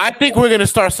 this. No, I think we're gonna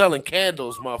start selling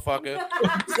candles, motherfucker.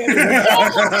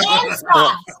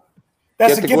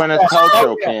 That's Get a the gift Gwyneth bag.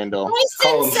 Paltrow candle.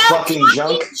 Call them fucking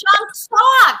junk. Junk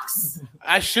socks.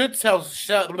 I should tell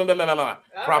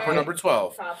proper number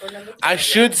 12. Proper number I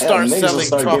should start niggas will selling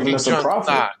start giving talking us some junk profit.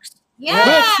 socks. Yeah.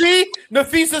 Look, see,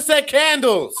 Nafisa said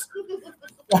candles.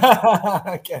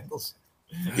 Candles.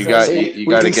 You got to We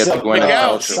get can the sell Gwyneth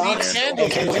Miguel, socks. you need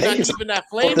Paltrow candles. And You're not candles. keeping that For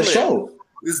flame the lit. show.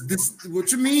 This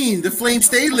what you mean? The flame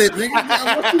stay lit.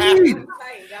 Nigga. What you mean?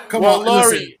 Come Well, on,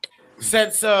 Lori,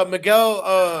 listen. since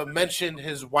Miguel mentioned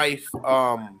his wife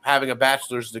having a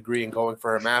bachelor's degree and going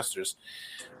for her master's,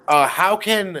 how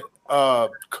can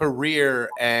career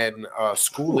and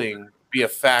schooling be a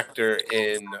factor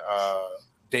in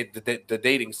the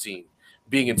dating scene,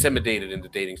 being intimidated in the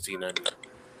dating scene? I mean.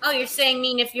 Oh, you're saying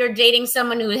mean if you're dating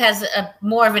someone who has a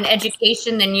more of an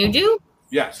education than you do?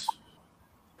 Yes.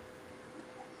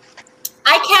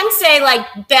 I can say,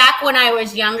 like, back when I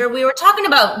was younger, we were talking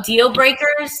about deal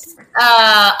breakers.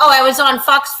 I was on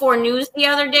Fox 4 News the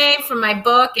other day for my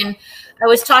book, and I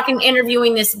was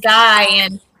interviewing this guy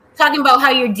and talking about how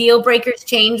your deal breakers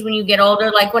change when you get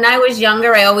older. Like, when I was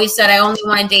younger, I always said I only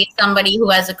want to date somebody who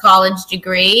has a college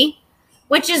degree.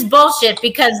 which is bullshit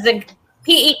because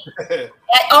he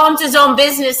owns his own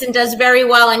business and does very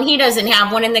well, and he doesn't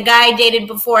have one. And the guy I dated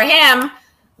before him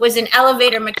was an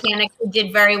elevator mechanic who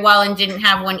did very well and didn't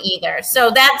have one either.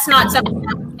 So that's not something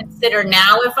I would consider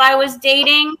now if I was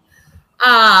dating.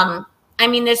 I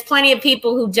mean, there's plenty of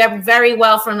people who do very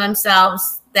well for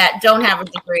themselves that don't have a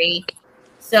degree.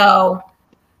 So,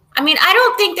 I mean, I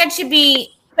don't think that should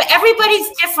be, but everybody's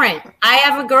different. I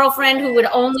have a girlfriend who would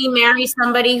only marry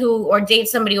somebody or date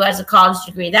somebody who has a college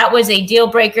degree. That was a deal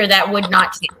breaker that would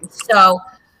not change. So,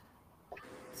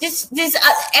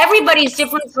 everybody's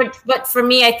different, but for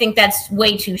me, I think that's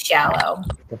way too shallow.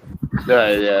 Yeah,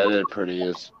 it pretty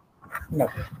is. No.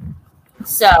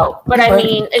 So, but I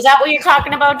mean, is that what you're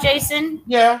talking about, Jason?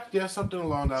 Yeah, something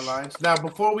along that lines. Now,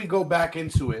 before we go back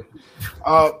into it,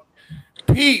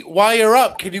 Pete, while you're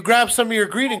up, can you grab some of your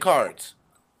greeting cards?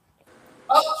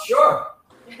 Oh, sure.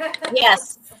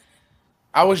 Yes.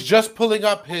 I was just pulling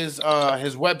up his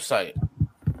website.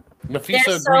 Nafisa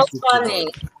They're so agrees with funny.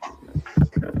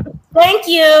 Thank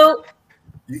you.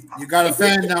 You got a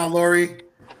fan now, Lori.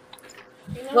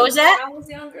 What was that? When I was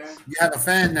younger, You have a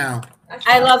fan now.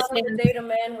 I love to date a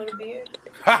man with a beard.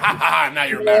 Now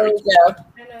you're There married. we go.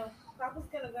 I know. Papa's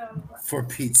gonna go. For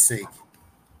Pete's sake.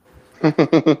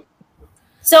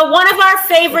 So one of our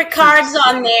favorite cards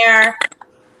on there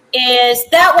is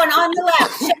that one on the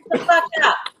left. Shut the fuck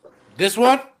up. This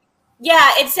one?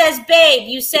 Yeah, it says, babe,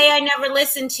 you say I never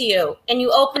listened to you. And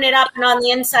you open it up, and on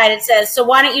the inside it says, so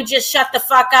why don't you just shut the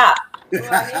fuck up?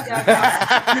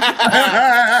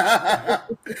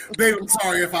 Babe, I'm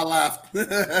sorry if I laughed.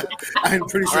 I'm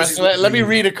pretty All sure. right, so let me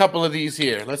read a couple of these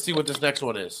here. Let's see what this next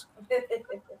one is.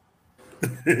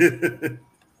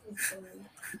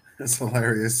 That's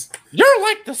hilarious. You're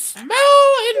like the smell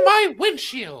in my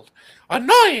windshield.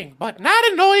 Annoying, but not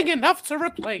annoying enough to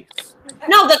replace.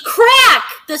 No, the crack.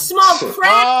 The small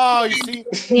crack. Oh, you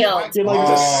see? You're like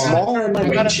the small in my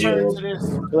windshield. You're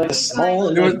like the small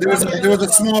in my There was a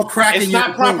small crack It's in your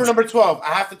not proper approach. number 12. I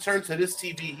have to turn to this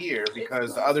TV here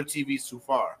because the other TV's too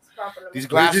far. These You're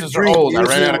glasses just are drinking. old. I You're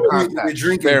ran out of just contact.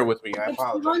 drinking. Bear with me. I It's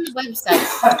apologize. on the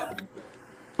website.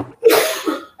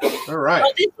 All right.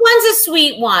 Well, this one's a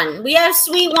sweet one. We have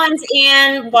sweet ones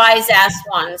and wise ass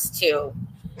ones too.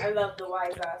 I love the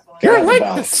wise ass one. You're like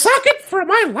the socket for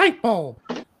my light bulb.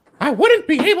 I wouldn't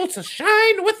be able to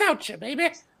shine without you,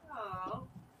 baby.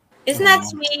 Isn't that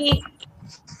sweet?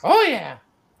 Oh, yeah.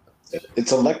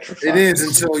 It's electrifying. It is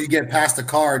until you get past the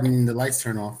card and the lights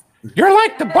turn off. You're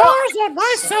like the bars on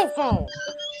my cell phone.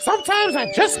 Sometimes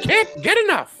I just can't get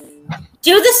enough.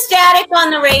 Do the static on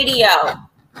the radio.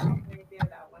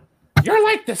 You're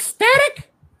like the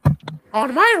static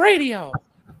on my radio.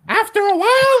 After a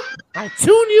while, I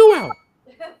tune you out.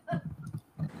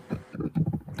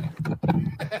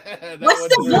 What's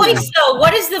the voice though?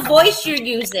 What is the voice you're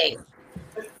using?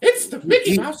 It's the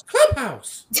Mickey Mouse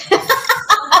Clubhouse.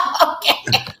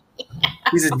 Okay.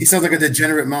 He sounds like a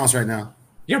degenerate mouse right now.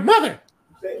 Your mother.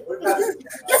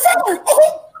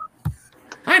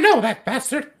 I know that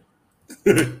bastard.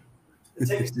 I've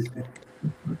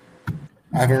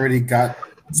already got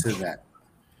to that.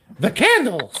 The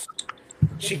candles.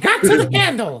 She got to the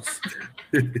candles.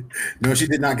 No, she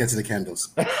did not get to the candles.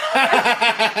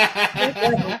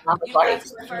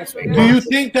 Do you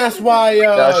think that's why?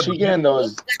 She getting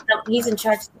those. He's in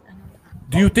charge.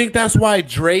 Do you think that's why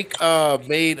Drake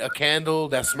made a candle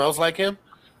that smells like him?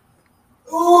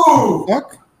 Ooh,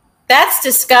 fuck. That's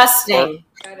disgusting.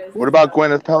 What about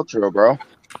Gwyneth Paltrow, bro?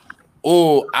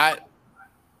 Oh, I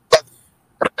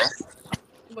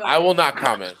will not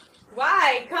comment.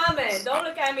 Why? Comment. Don't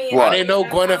look at me. I didn't know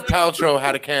Gwyneth Paltrow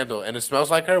had a candle, and it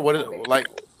smells like her. What is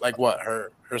like what?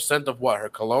 Her scent of what? Her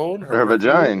cologne? Her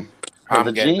vagina. Her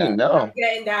I'm getting vagina. that. No.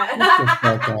 Getting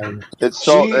that. It's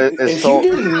so. If It's so.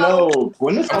 you didn't know,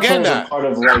 Gwyneth I'm getting Paltrow is that. a part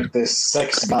of like this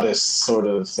sex goddess sort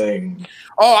of thing.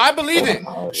 Oh, I believe it.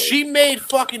 She made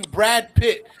fucking Brad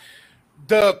Pitt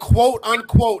the quote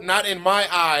unquote, not in my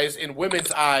eyes, in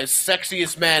women's eyes,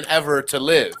 sexiest man ever to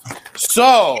live.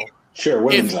 So Sure,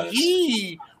 women's if eyes.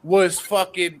 he was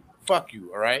fucking fuck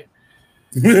you, all right?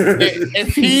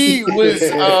 If he was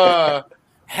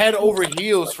head over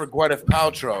heels for Gwyneth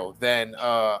Paltrow, then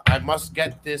I must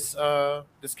get this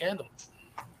this candle.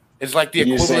 It's like the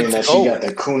You're saying equivalent that to she gold. got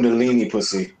the Kundalini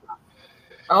pussy.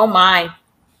 Oh my.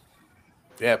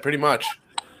 Yeah, pretty much.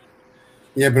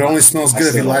 Yeah, but it only smells good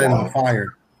if you light it on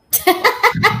fire.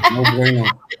 No bueno.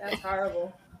 That's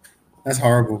horrible. That's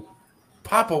horrible.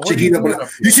 Papa, what Should are heat you up doing?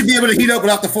 with- you should be able to heat up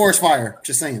without the forest fire.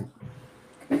 Just saying.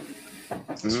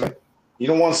 You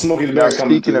don't want Smokey the Now, Bear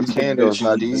coming speaking through of this candles, bitch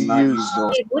now and do you it's not use? used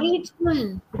on- Hey, what are you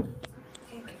doing?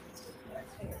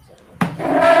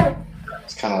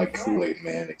 It's kind of like Kool-Aid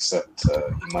Man, except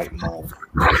you might mold.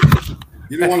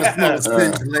 You don't want to smell the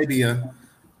stench labia.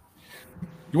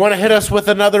 You want to hit us with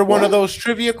another one of those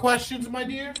trivia questions, my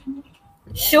dear?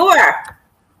 Sure.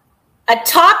 A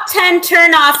top 10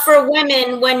 turnoff for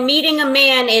women when meeting a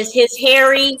man is his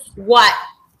hairy what?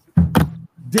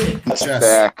 Dick.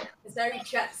 Back. It's hairy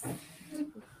chest.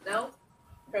 No?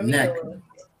 Neck.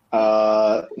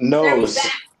 Nose.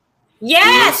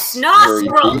 Yes,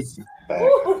 nostrils.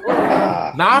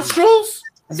 Nostrils?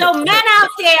 So men out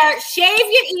there, shave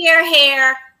your ear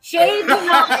hair, shave your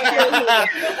nostril hair.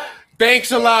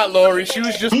 Thanks a lot, Lori. She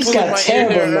was just He's pulling got my ear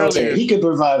terrible hair nose hair. earlier. He could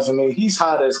provide for me. He's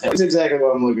hot as hell. That's exactly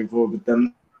what I'm looking for. But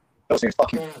them nose hairs,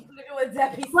 fuck you.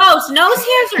 Gross, nose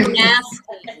hairs are nasty.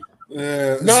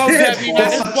 No, Debbie,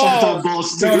 that is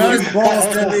balls. No, that is balls,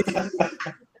 Debbie.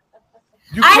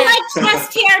 I like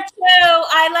chest hair too.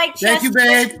 I like chest Thank you,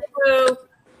 hair babe. too.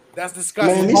 That's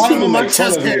disgusting. Man, these Bottom people of my make fun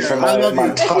chest of me hair. for I love my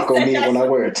you. taco meat when I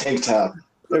wear a tank top.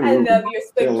 They're I rude. love your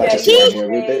They don't like us spaghetti.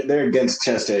 down here. They're against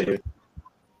chest hair.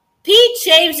 Pete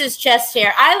shaves his chest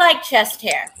hair. I like chest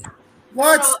hair.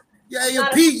 What? Yeah, yo,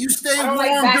 Pete, you stay I warm don't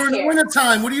like back during the hair.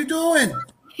 wintertime. What are you doing?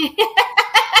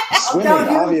 Swimming,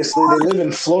 obviously. They live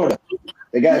in Florida.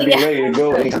 They got to be ready to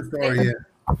go. Sorry, yeah.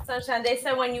 Sunshine, they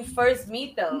said when you first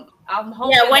meet them, I'm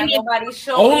hoping Yeah, when that you- nobody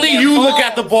shows Only their you look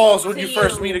at the balls balls when to you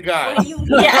first meet a guy. When you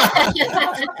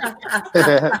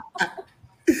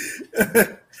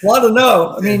Well, I don't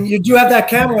know. I mean, you do have that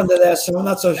camera under there, so I'm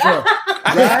not so sure.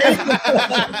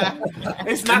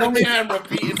 It's not the camera,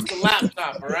 Pete. It's the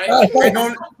laptop, all right?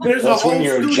 There's a That's whole when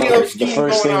you're studio drunk. The scheme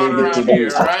first going thing on you get to around do here,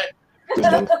 is all right?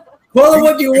 Call it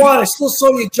what you want. I still saw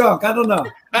you drunk. I don't know.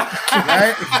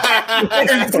 Right?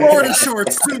 And Florida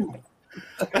shorts, too.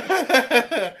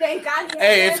 Thank God he had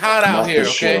Hey, it's pants hot on. out here,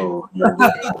 okay? Thank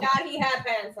God he had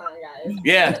pants on, guys.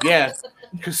 Yeah.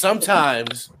 Because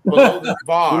sometimes below the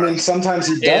bar, You mean sometimes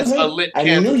he is doesn't? a lit I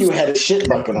candle. knew you had a shit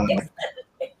bucket on there.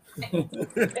 Not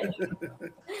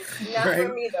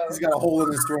for me though. He's got a hole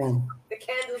in his throne. The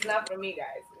candle's not for me,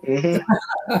 guys.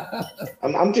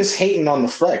 I'm just hating on the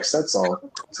flex. That's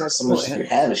all. It's not so much that you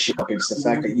have a shit bucket; it's the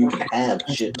fact that you can have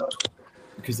a shit bucket.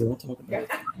 Because they won't talk about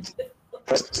it.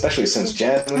 Especially since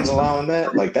Jasmine's allowing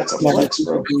that. Like that's a flex,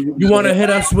 bro. You want to hit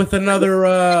us with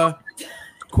another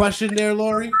question there,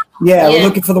 Lori? Yeah, we're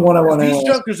looking for the one I want to These ask.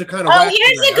 junkers are kind of. Oh,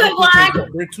 here's a good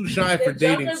one. They're too shy for The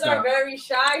dating jumpers stuff. are very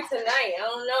shy tonight. I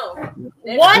don't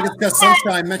know. I think it's because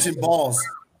Sunshine mentioned balls.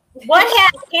 What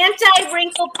has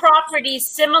anti-wrinkle properties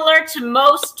similar to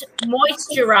most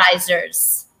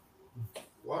moisturizers?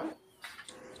 What?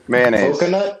 Mayonnaise.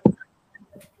 Coconut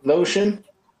lotion,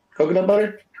 coconut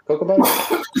butter, cocoa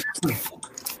butter.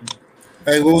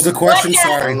 Hey, what was the question? What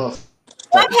Sorry.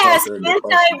 What has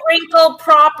anti-wrinkle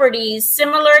properties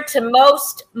similar to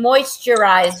most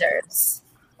moisturizers?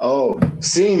 Oh,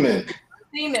 semen.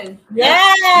 Semen.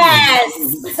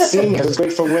 Yes. Semen is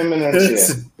great for women and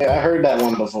shit. Yeah, I heard that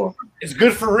one before. It's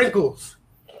good for wrinkles.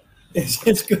 It's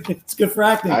good. It's good for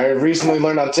acne. I recently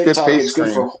learned on TikTok face it's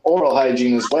good for oral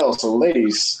hygiene as well. So,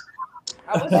 ladies,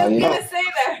 I was just you know. gonna say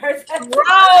that.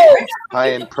 Gross.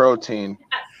 High in protein.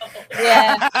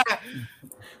 Yeah.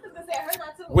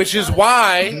 Which is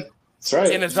why, that's right.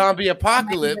 in a zombie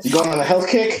apocalypse, You going on a health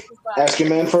kick? Ask your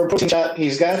man for a protein shot.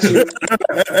 He's got you.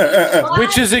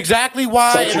 which is exactly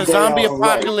why Such in a a zombie day off,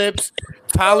 right. apocalypse,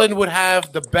 Talon would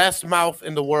have the best mouth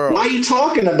in the world. Why are you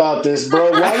talking about this,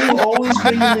 bro? Why are you always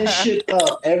bringing this shit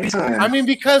up every time? I mean,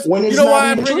 because When you it's know not why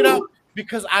I even bring it true. up?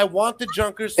 Because I want the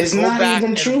junkers to It's go not back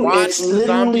even and true. watch It's the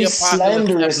zombie literally apocalypse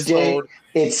slanderous, Jay. episode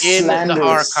It's in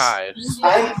slanderous. the archives.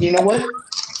 You know what?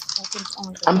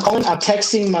 I'm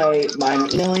texting I'm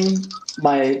emailing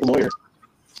my lawyer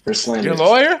for slander. Your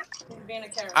lawyer?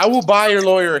 I will buy your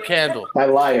lawyer a candle. My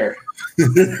liar. My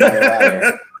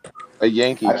liar. A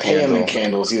Yankee I pay him in candle.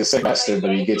 candles. He's a sick bastard,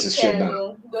 but he gets his shit done.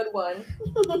 Candle. Good one.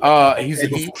 He's a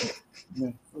he.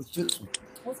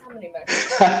 What's happening back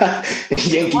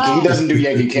Yankee. He doesn't do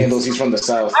Yankee candles. He's from the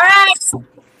South. All right.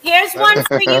 Here's one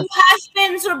for you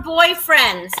husbands or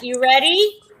boyfriends. You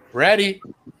ready? Ready?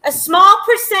 A small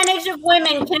percentage of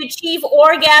women can achieve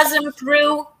orgasm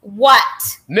through what?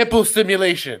 Nipple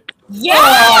stimulation.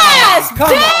 Yes! Come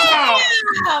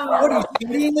Damn! What are you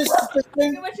studying this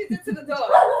thing? Look what you did to the dog.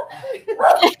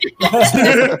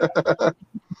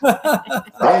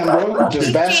 Damn, bro.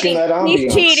 Just basking that ambiance.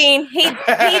 He's cheating. He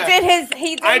did his.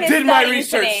 He did I his did my studying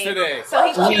research today. So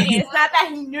he's cheating. It's not that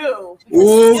he knew.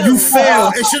 Oh, you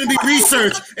failed. It shouldn't be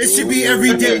research. It should be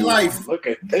everyday life. Look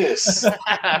at this.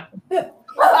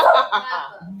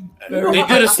 They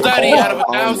did a study out of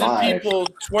 1,000 Live. people,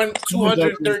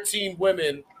 213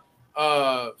 women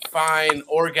find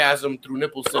orgasm through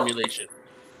nipple stimulation.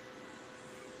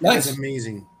 That's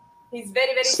amazing. He's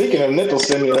very, very. Speaking of nipple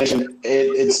stimulation,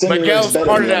 it stimulates Miguel's better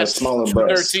part when of you have a that smaller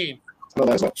breast.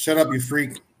 213. Shut up, you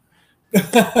freak.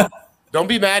 Don't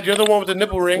be mad. You're the one with the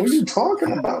nipple rings. What are you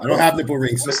talking about? I don't have nipple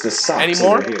rings. Mr. Socks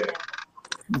Anymore? over here.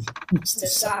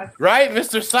 Right,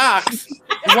 Mr. Socks.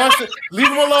 He wants to leave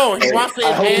him alone. He wants to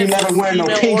I hope you enhance never his wear no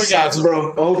female pink socks, orgasm.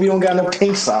 bro. I hope you don't got no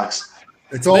pink socks.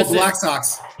 It's all Listen, black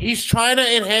socks. He's trying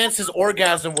to enhance his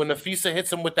orgasm when Nafisa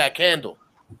hits him with that candle.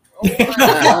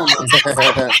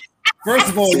 First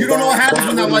of all, you don't know what happens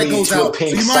when that light goes out. So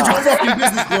you mind your fucking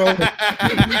business, bro.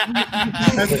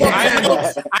 I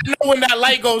know when that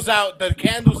light goes out, the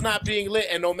candle's not being lit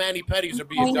and no mani-pedis are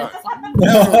being done.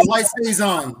 No, the light stays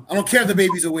on. I don't care if the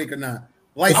baby's awake or not.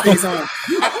 Light stays on.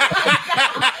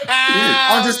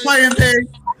 I'm just playing, babe.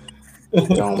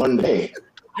 Don't one day.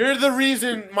 You're the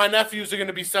reason my nephews are going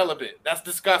to be celibate. That's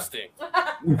disgusting.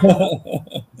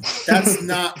 That's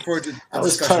not for. I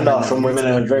was turned off from women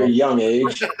at a very young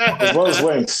age, as well as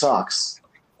wearing socks.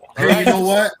 Hey, you know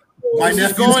what? My This is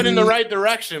nephew's going in the right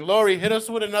direction. Lori, hit us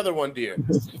with another one, dear.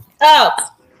 Oh.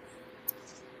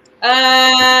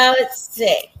 Let's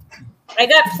see. I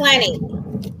got plenty.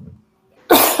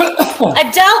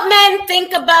 Adult men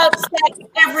think about sex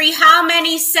every how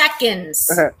many seconds?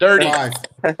 30.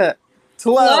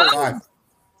 12.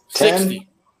 60.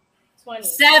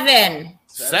 7.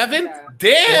 7?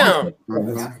 Damn.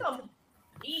 I'm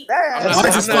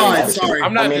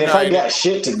not I mean, if I denying got it.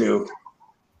 shit to do,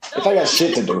 you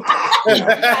know.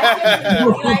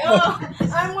 Like, oh,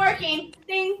 I'm working.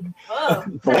 Ding. Oh.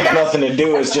 But with nothing to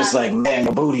do, it's just like, man,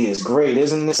 the booty is great,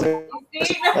 isn't this? Like,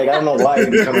 I don't know why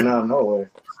you're coming out of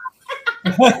nowhere.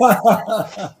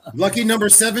 Lucky number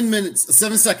 7 minutes,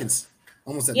 7 seconds.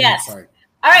 Almost at Yes. minute, sorry.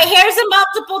 All right, here's a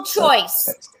multiple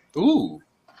choice. Ooh.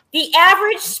 The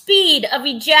average speed of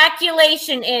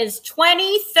ejaculation is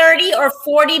 20, 30, or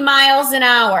 40 miles an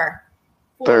hour.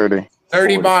 30.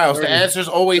 30 miles. 30. The answer is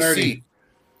always 30.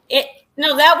 C.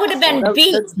 No, that would have been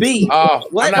B. That's B. Oh,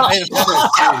 What? I'm not paying attention.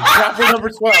 Drop for number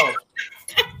 12.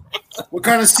 What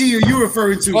kind of C are you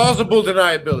referring to? Plausible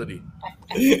deniability.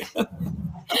 It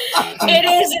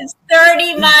is. It's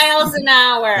 30 miles an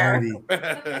hour.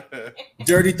 30.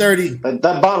 Dirty 30.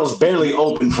 That bottle's barely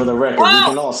open for the record. We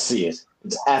can all see it.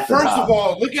 It's at the First top. of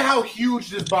all, look at how huge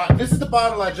this bottle. This is the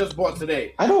bottle I just bought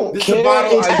today. I don't This care. is the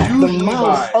bottle It's I at the usually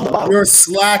mouth buy. of the bottle. You're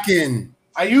slacking.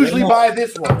 I usually buy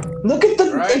this one. Look at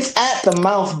the. Right? It's at the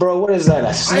mouth, bro. What is that? A I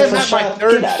am sniffer at my shot?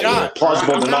 third Get out of here. shot.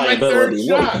 Plausible I'm at my third deniability.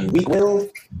 shot. What, we will.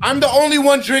 I'm the only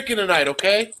one drinking tonight,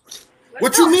 okay?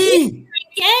 What you mean?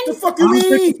 The fuck you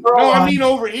mean? No, I mean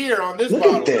over here on this Look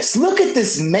bottle. at this. Look at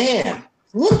this man.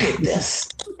 Look at this.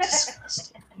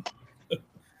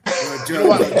 You know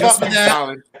what? Just Fuck for you, that.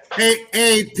 Colin.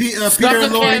 Hey, Peter Stuff and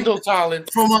a Lori, candle, Colin.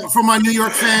 for my New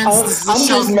York fans, this is a I'm shout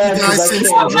just to you mad 'cause guys I since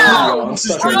can't drink, y'all. this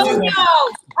is Oh drinking. no,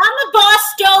 I'm a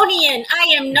Bostonian. I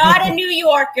am not a New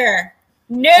Yorker.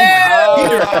 No.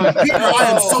 Peter, I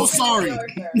am so sorry.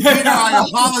 Peter, I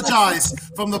apologize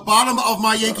from the bottom of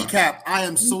my Yankee cap. I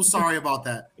am so sorry about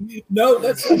that. No,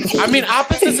 that's I mean,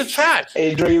 opposites attract.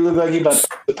 Hey, Dre, you look like you about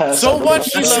to pass So out. what?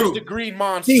 She That's loves true. the green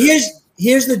monster. See,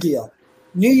 here's the deal.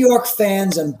 New York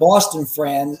fans and Boston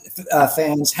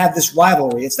fans have this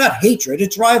rivalry. It's not hatred;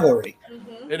 it's rivalry.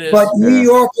 It is. But New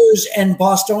Yorkers and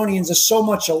Bostonians are so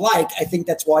much alike. I think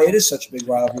that's why it is such a big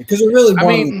rivalry because we're really. I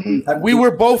mean, we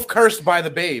were both cursed by the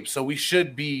babe, so we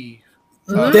should be.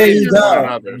 There you hated one go.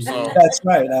 another, so. That's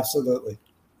right. Absolutely.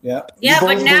 Yeah. Yeah,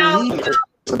 but now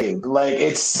like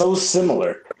it's so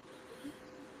similar.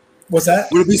 What's that?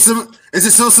 Would it be is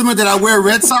it so similar that I wear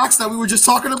red socks that we were just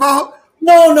talking about?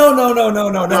 No. No,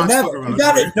 I'm Never. fucking around. You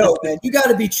got to know, man. You got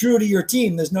to be true to your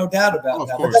team. There's no doubt about Of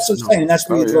that. course, But that's what I'm no. saying. That's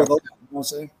where you Oh, draw yeah. the line. You know what I'm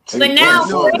saying? But now-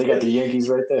 No, they got the Yankees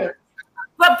right there.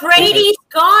 But Brady's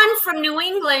gone from New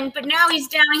England, but now he's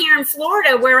down here in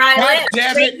Florida where I God live.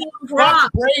 damn Brady it! was wrong.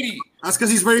 Fuck Brady. That's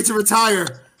because he's ready to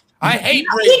retire. I hate He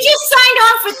Brady. just signed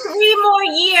on for 3 more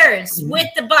years with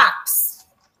the Bucks.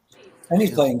 And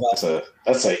he's playing golf.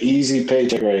 That's an easy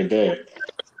paycheck right there.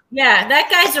 Yeah, that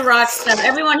guy's a rock star.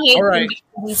 Everyone hates All right. him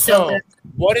because he's so So, good.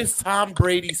 what is Tom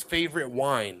Brady's favorite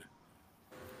wine?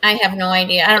 I have no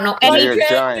idea. I don't know New any. York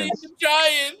Giants.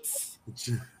 Giants.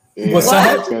 Yeah, What's I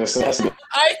that? was gonna say, that's a-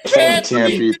 I can't Can't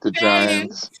beat beat the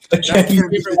Giants. That's his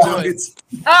favorite wine.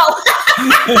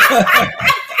 Oh,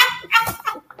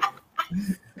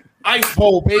 Ice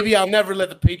bowl, baby. I'll never let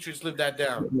the Patriots live that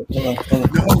down. No.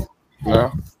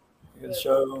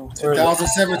 Show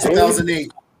 2007,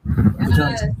 2008. That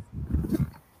was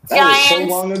so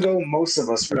Giants. long ago. Most of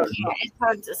us forgot. It's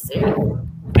hard to say.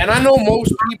 And I know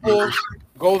most people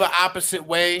go the opposite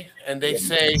way and they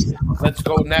say, let's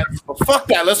go Nets. But fuck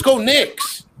that. Let's go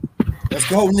Knicks. Let's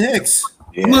go Knicks.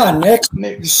 Yeah. Come on, Knicks.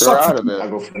 They're out of it. I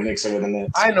go for the Knicks over the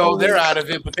Nets. I know they're out of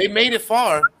it, but they made it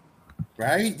far.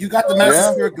 Right? You got the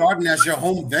Madison Square Garden as your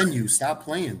home venue. Stop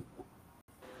playing.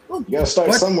 You gotta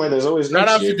start somewhere. There's always Shout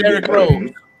out to year. Derrick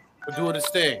Rose for doing his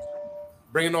thing.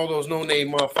 Bringing all those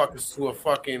no-name motherfuckers to a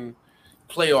fucking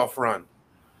playoff run.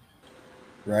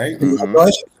 Right?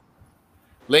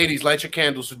 Ladies, light your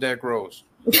candles for Derrick Rose.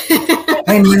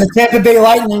 I mean, the Tampa Bay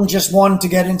Lightning just won to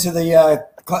get into the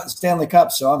Stanley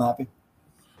Cup, so I'm happy.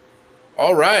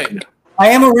 All right. I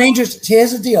am a Rangers.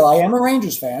 Here's the deal. I am a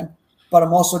Rangers fan, but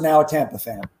I'm also now a Tampa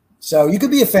fan. So you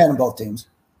could be a fan of both teams.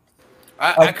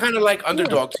 I kind of like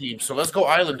underdog teams, so let's go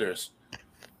Islanders.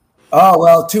 Oh,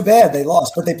 well, too bad they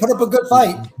lost, but they put up a good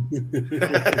fight.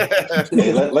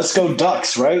 Hey, let's go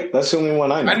Ducks, right? That's the only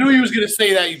one I know. I knew he was going to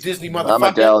say that, you Disney motherfucker. I'm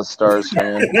a Dallas Stars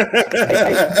fan.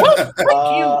 Fuck you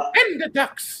and the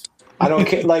Ducks. I don't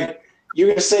care. Like, you're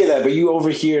going to say that, but you over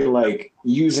here, like,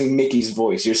 using Mickey's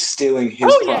voice. You're stealing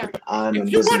his product on If a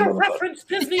you Disney want to motherfucker. reference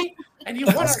Disney and you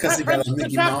want That's to because he got reference a the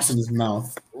Mickey Mouse Ducks, in his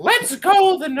mouth. let's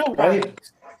go the nobody.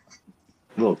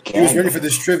 Little He was cat. ready for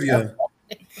this trivia.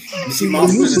 You see, when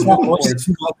you use that voice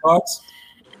to my cards,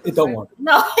 it don't work.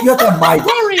 No. You have to have my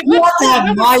Sorry, you have to have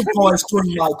let's my go. voice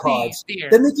doing my cards. Dear.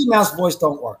 The Mickey Mouse voice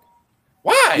don't work.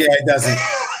 Why? Yeah, it doesn't.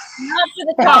 Not for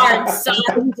the cards. Son.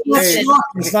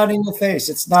 It's not in your face.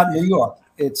 It's not New York.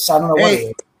 It's I don't know what it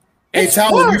is. Hey, It's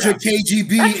Tyler, use your Florida.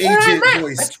 KGB That's where I'm agent at.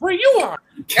 voice. That's where you are.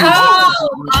 Oh,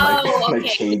 My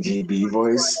okay. KGB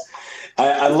voice.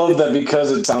 I love that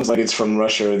because it sounds like it's from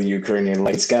Russia or the Ukrainian.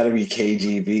 Like, it's got to be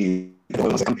KGB.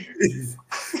 Because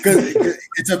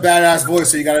it's a badass voice,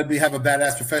 so you got to have a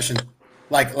badass profession.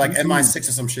 Like MI6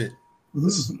 or some shit. Or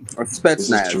This is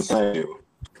Spetsnaz. true. I do.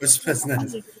 Or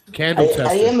Spetsnaz. Candle I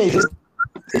tester. am a.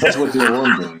 That's what you're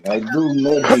wondering. I do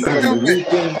magic on the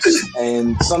weekends,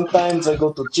 and sometimes I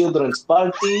go to children's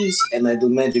parties, and I do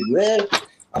magic there.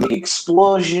 I make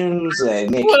explosions. I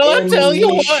make Well, I tell you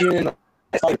what. ammunition.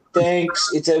 I fight tanks.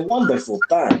 It's a wonderful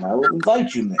time. I will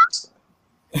invite you next time.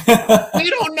 We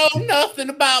don't know nothing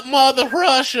about Mother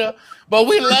Russia, but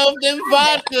we love them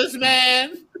vodkas,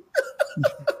 man.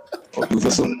 Oh, you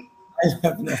listen.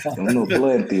 I don't know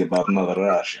plenty about Mother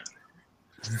Russia.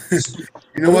 You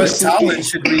know what? Talon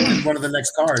should read one of the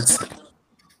next cards.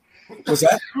 What's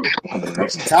that?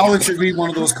 Talon should read one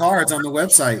of those cards on the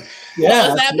website. Yeah,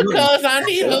 Is that absolutely. because I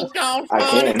need hooked on I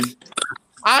fun? can.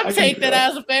 I take do that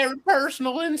that. as a very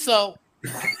personal insult.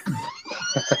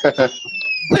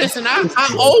 Listen,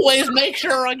 I always make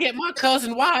sure I get my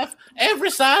cousin wife every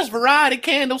size variety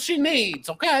candle she needs,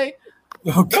 okay?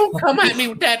 Don't come at me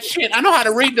with that shit. I know how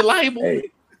to read the label. Hey,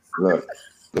 look,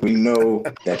 we know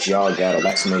that y'all got a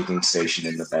wax making station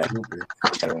in the back.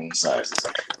 Got our own sizes.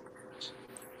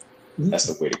 That's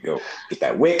the way to go. Get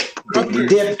that wick, dip, You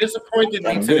dip. disappointed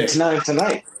Have me a good today. time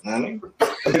tonight. You know what I mean, I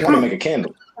think I'm gonna make a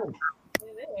candle.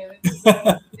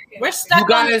 We're stuck You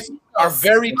guys on are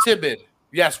very timid.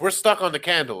 Yes, we're stuck on the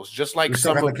candles, just like We're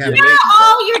stuck some on of the your candles. ladies.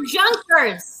 all your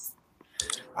junkers.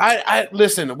 I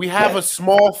listen. We have a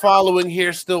small following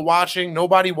here still watching.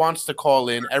 Nobody wants to call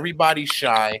in. Everybody's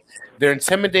shy. They're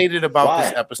intimidated about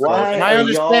this episode, Why and I are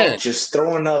y'all understand. just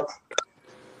throwing up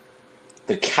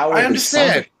the cowardly I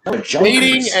understand. son of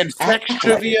Dating junkers? and sex Act like it.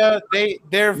 trivia,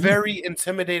 they're very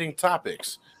intimidating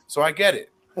topics. So I get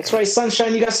it. That's right,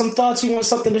 Sunshine. You got some thoughts? You want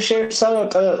something to share?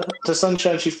 Shout out to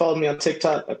Sunshine. She followed me on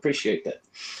TikTok. I appreciate that.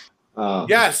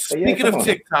 Yes, but yeah, speaking come of on.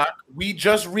 TikTok, we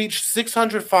just reached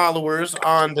 600 followers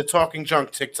on the Talking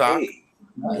Junk TikTok. Hey,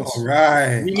 All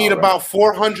right. We need about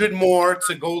 400 more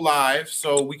to go live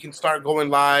so we can start going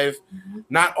live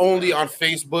not only on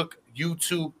Facebook,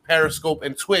 YouTube, Periscope,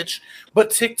 and Twitch, but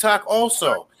TikTok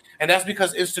also. And that's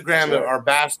because Instagram are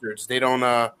bastards. They don't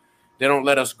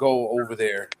let us go over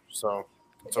there. So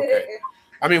it's okay.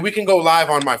 I mean, we can go live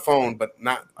on my phone, but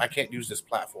I can't use this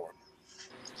platform.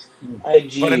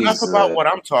 But enough about what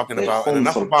I'm talking about and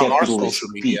enough about our social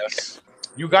media.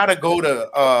 You gotta go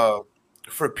to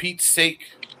for Pete's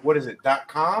sake, what is it,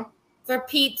 .com? For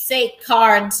Pete's sake,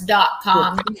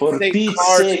 cards.com. For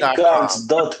Pete's sake,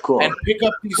 cards.com. And pick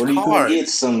up these Where you can cards. get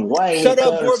some wine Shut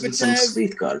up, cards and some Gorbachev.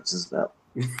 sweet cards as well.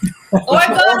 Or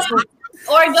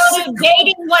go to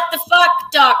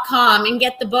datingwhatthefuck.com and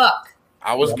get the book.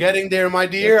 I was getting there, my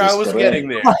dear. I was getting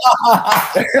there.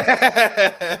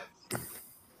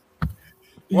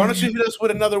 Why don't you hit us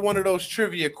with another one of those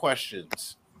trivia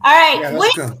questions? All right, Yeah,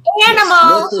 which let's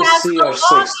animal Let us has see the our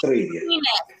longest 6'3" here.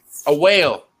 penis? A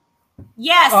whale.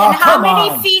 Yes, Oh, and how come many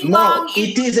on. feet No, long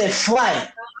it is a fly.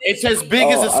 It's as big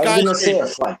Oh, as a I was gonna say a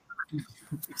skyscraper.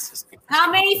 fly.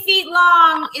 How many feet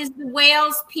long is the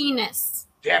whale's penis?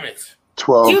 Damn it.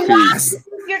 12 Do not feet. use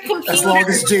your computer. As long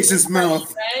as Jason's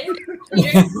mouth.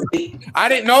 I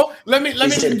didn't know. Let me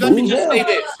just say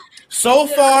this. So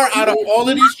far, out of all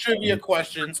of these trivia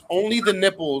questions, only the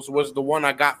nipples was the one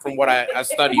I got from what I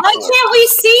studied. Why for. can't we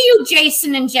see you,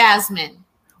 Jason and Jasmine?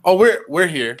 Oh, we're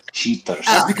here.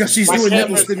 That's because she's doing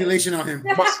nipple stimulation on him.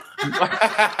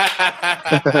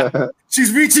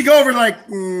 She's reaching over like,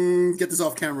 get this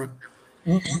off camera.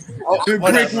 Break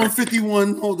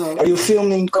 151. Hold on. Are you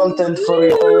filming content for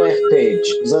your OF page?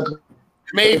 Is that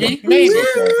Maybe.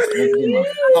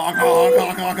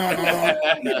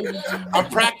 I'm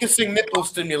practicing nipple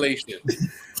stimulation.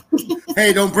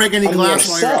 Hey, don't break any glass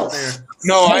while you're out there.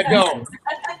 No, I don't.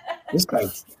 This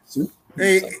guy's.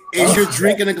 Hey, is your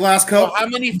drink in a glass cup?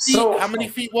 So how many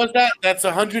feet was that? That's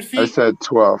 100 feet. I said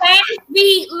 12. 10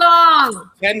 feet long.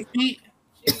 10 feet.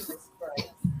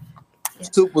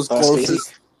 Soup was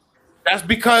closest. That's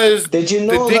because Did you the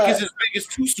know dick that- is as big as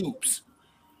two soups.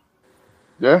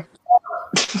 Yeah.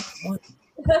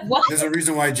 What? There's a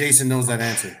reason why Jason knows that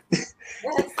answer.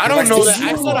 I don't know that. Did you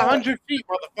I said know that? 100 feet,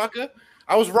 motherfucker.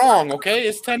 I was wrong. Okay,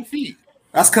 it's 10 feet.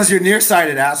 That's because you're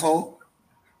nearsighted, asshole.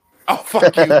 Oh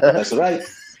fuck you. That's right.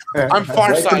 I'm Right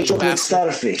farsighted. chocolate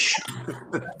bastard. starfish.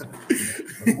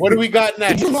 What do we got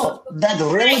next? Did you know that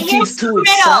Here's relative some to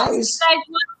its riddles. size? You guys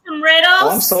want some riddles? Oh,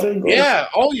 I'm sorry. Go. Yeah.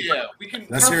 Oh yeah. We can.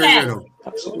 Let's hear Okay. a riddle.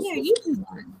 Absolutely. Here, you do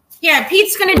one. Here,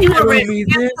 Pete's gonna do a Riddle riddle. me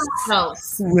Get this. some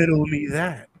riddles. Riddle me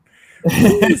that.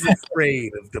 Who's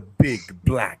afraid of the big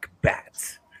black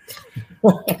bats?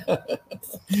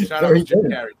 Shout out Very to Jim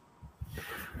good.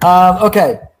 Carrey.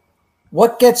 Okay.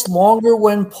 What gets longer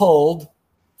when pulled,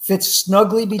 fits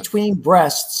snugly between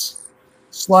breasts,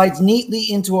 slides neatly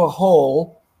into a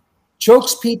hole,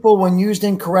 chokes people when used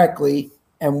incorrectly,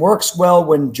 and works well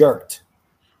when jerked?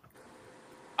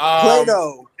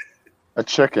 Play-Doh. A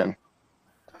chicken.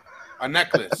 A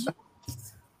necklace.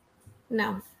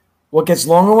 No. What gets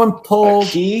longer when pulled,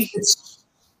 Key.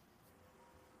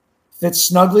 fits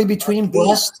snugly between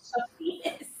breasts.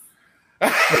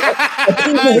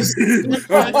 Penis.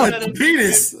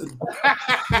 Penis.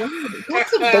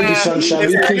 Thank you, Sunshine. We It's not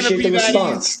gonna appreciate be the that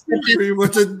response. Pretty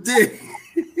much a dick.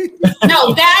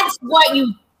 No, that's what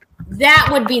you. That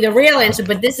would be the real answer,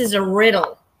 but this is a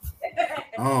riddle.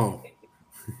 Oh.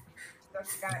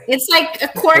 It's like a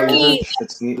quirky,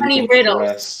 It's neatly funny with riddle.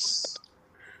 breasts.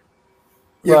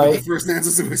 Yeah, but Right. the first answer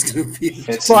is always going to be.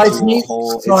 Fits Slides into a neat-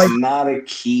 hole. slide- It's not a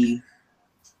key.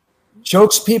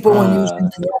 Chokes people when used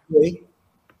incorrectly.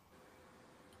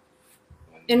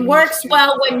 And works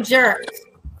well when jerked.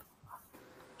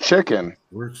 Chicken.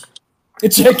 Works. A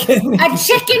chicken. A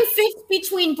chicken fits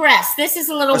between breasts. This is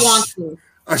a little A sh- wonky.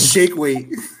 A shake weight.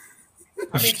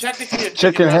 I mean, technically, a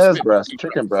Chicken does has fit breast.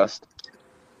 between Chicken breast.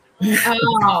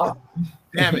 Oh.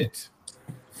 Damn it.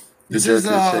 You This jerk is,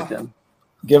 your chicken.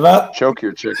 Give up. Choke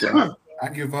your chicken. I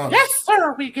give up. Yes,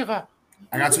 sir. We give up.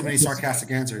 I got too many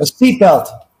sarcastic A answers. seatbelt.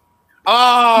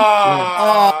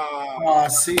 Oh,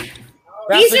 See.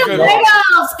 These are a good one.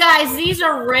 riddles, guys. These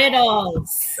are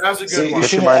riddles. That's a See, good you one. Get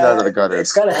should your mind have- out of the gutter.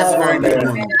 It's got to have That's a very on good there.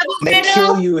 one. They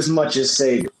kill you as much as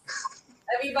save.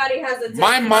 Everybody has a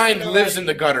My dirty mind mind. lives in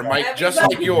the gutter, Mike, just like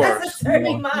Everybody yours. has a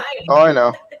dirty mind. Oh, I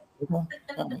know.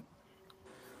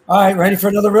 All right, ready for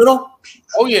another riddle?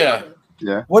 Oh yeah.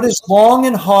 Yeah. What is long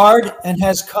and hard and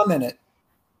has cum in it?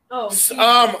 Oh,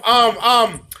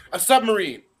 A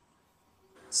submarine.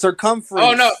 Circumference.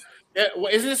 Oh no,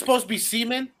 isn't it supposed to be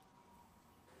semen?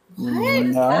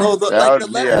 No. No, the, That like would the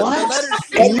be letter, it. the What? letter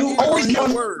And you always one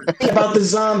know word. about the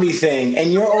zombie thing,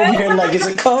 and you're over here like, is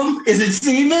it cum? Is it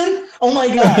semen? Oh my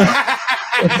god!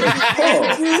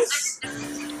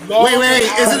 Oh. Wait.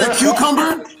 Is it a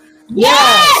cucumber?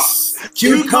 Yes!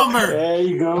 Cucumber. There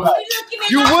you go.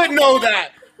 You would know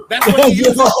that. That's what you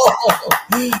use.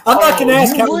 I'm not going to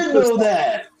ask You how would know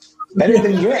that. Better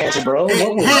than your answer, bro. Hey,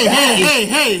 What was that?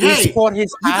 hey. It's for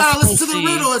his You gotta listen to the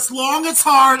riddle. It's long, it's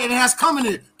hard, and it has cum in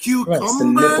it. It's the nipple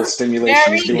Cucumber. stimulation.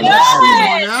 Very He's doing good.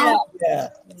 that. Now? Yeah.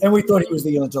 And we thought he was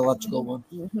the intellectual one.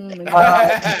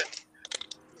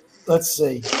 Let's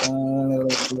see.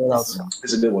 What else?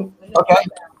 It's a good one. Okay.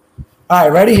 All right,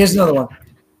 ready? Here's another one.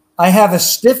 I have a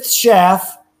stiff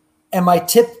shaft and my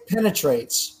tip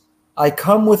penetrates. I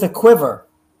come with a quiver.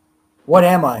 What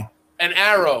am I? An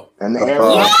arrow. And the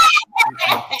arrow.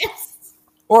 Yes!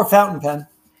 Or a fountain pen.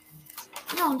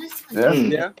 No, this one. Yeah.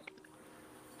 Yeah.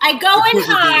 I go in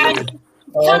hard,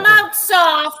 come out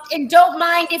soft, and don't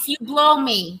mind if you blow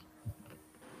me.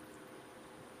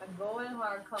 I'm going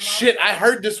hard. Come on. Shit, I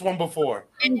heard this one before.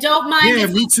 And don't mind Yeah,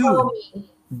 if me you too. blow me.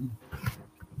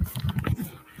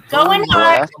 Going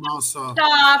hard, Glass.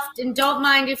 soft, and don't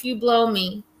mind if you blow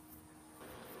me.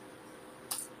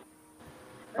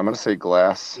 I'm gonna say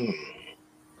glass.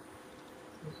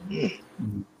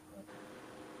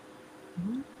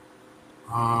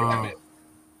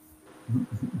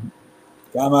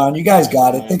 Come on, you guys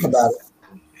got it. Think about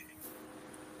it.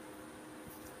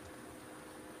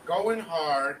 Going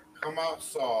hard, come out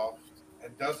soft,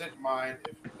 and doesn't mind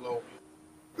if you blow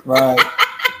me. Right.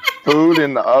 Food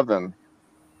in the oven.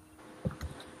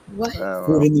 What?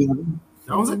 Food in the oven.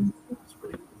 That was it.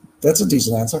 That's a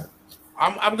decent answer.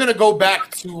 I'm gonna go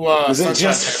back to. Is it Sunshine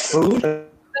just Tennis. food?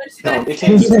 No, it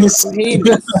can't be Penis.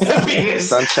 penis.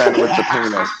 Sunshine with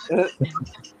the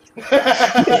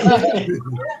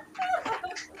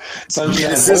Sunshine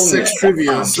This is only. 6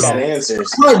 trivia. Got So.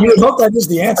 answers. Well, you would hope that is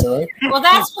the answer, right? Well,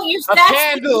 that's what you're. A That's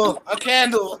candle. A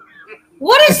candle.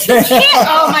 what is the shit?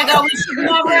 Oh my god, we should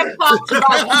never have talked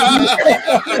about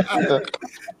that.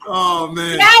 Oh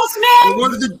man. Yasmin,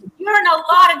 What did the, you're in a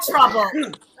lot of trouble.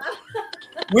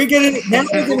 We're gonna make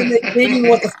dating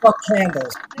what the fuck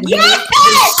candles. Yes!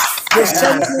 We'll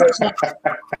send yours.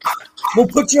 We'll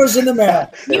put yours in the mail.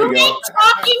 You make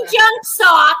talking junk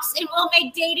socks, and we'll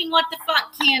make dating what the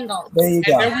fuck candles. There you And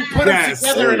go. then we put them Yes,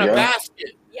 together there in you a go.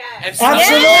 basket. Yeah. And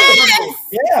Absolutely.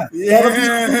 Yeah.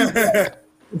 yeah.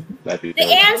 That'd be The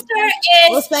good. answer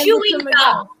We'll is send chewing you some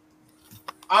gum.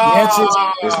 answer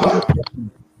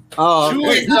Oh, Chewing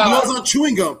Wait, who gum. blows on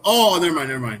chewing gum? Oh,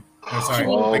 never mind. Oh, sorry.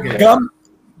 Oh, Okay. gum.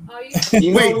 Oh,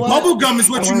 You know Wait, what? bubble gum is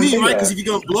what I you wanna mean, do right? that. Because if you're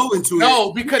gonna blow into it,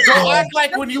 No, because don't act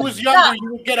like when you was younger,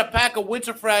 you would get a pack of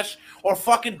Winter Fresh or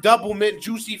fucking Double Mint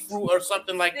Juicy Fruit or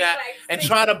something like that and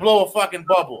try to blow a fucking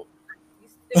bubble.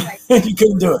 You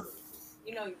couldn't do it.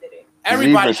 You know you did it.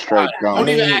 Everybody Zebra tried. stripe gum. Don't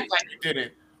even act like you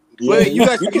didn't. Yeah, Wait, you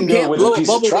guys you can do can't it with blow a a piece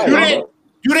of bubble tri gum.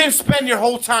 You didn't spend your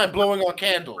whole time blowing on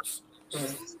candles.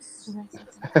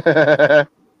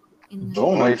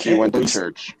 Only if you went to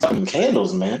church. Some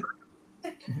candles, man.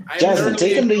 I Jasmine, am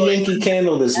take him to literally Yankee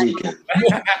Candle this weekend.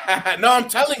 No, I'm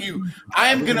telling you, I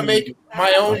am gonna make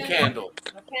my own candle.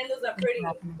 The candles are pretty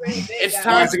big. It's guys.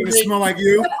 time is it to gonna make. smell like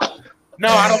you? No,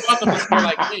 I don't want them to smell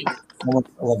like me.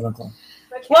 11 o'clock.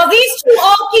 Well, these two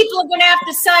old people are going to have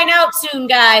to sign out soon,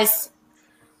 guys.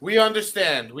 We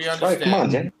understand. We All right, come on,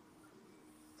 understand.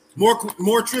 Jen.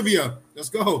 More trivia. Let's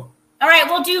go. All right,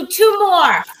 we'll do two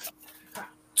more.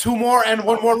 Two more and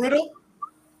one more riddle.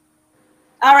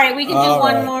 All right, we can do All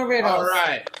one right. more riddle. All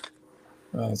right.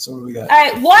 All right, so what do we got? All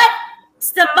right,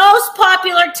 what's the most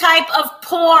popular type of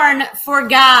porn for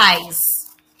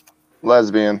guys?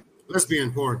 Lesbian.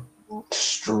 Lesbian porn.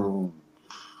 True.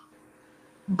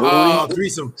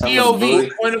 Threesome.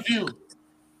 POV, point of view.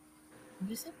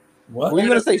 What? Were you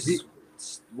gonna say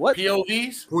what?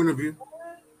 POVs? Point of view.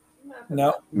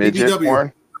 No. Midget BBW.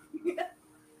 porn.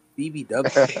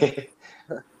 BBW.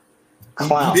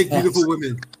 Clown. Big beautiful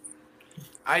women.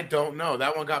 I don't know.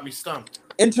 That one got me stumped.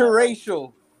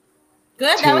 Interracial.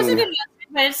 Good, that was a good answer,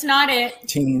 but it's not it.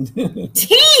 Teen.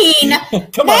 Teen!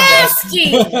 Come on, guys. Nasty!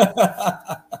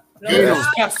 You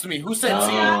disgust me. Who said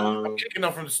teen? Um, I'm kicking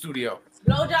them from the studio.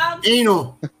 Blowjobs.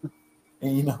 Anal.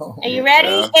 You know. Are you ready?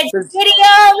 Yeah. It's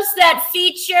videos that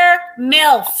feature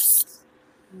MILFs.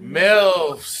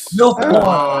 MILFs. Milk porn.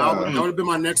 That would have been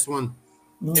my next one.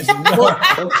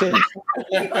 okay.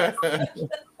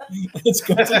 It's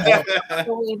good to know.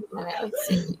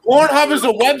 Pornhub is a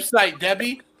website,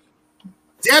 Debbie.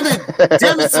 Damn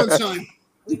it, Sunshine.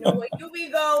 We know where you be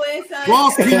going, son.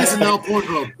 Ross penis and now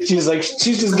Pornhub. She's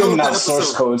just giving out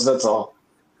source codes. That's all.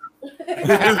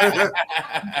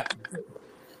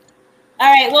 All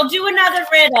right, we'll do another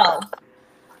riddle.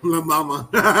 La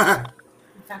mama.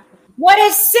 What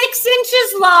is 6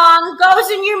 inches long,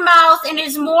 goes in your mouth, and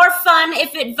is more fun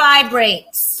if it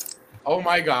vibrates? Oh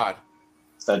my God.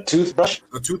 Is that a toothbrush?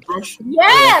 A toothbrush?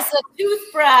 Yes, a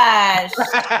toothbrush.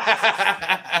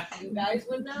 You guys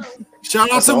would know. Shout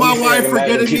out That's to the my only thing wife I for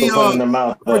imagine getting me. people put in their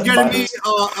mouth, For getting me.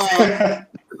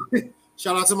 vibrates.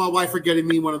 Shout out to my wife for getting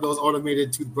me one of those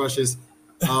automated toothbrushes.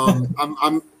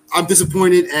 I'm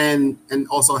disappointed and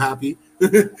also happy.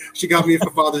 She got me for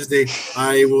Father's Day.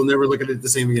 I will never look at it the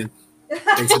same again.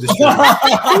 Thanks for the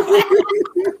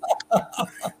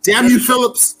show. Damn you,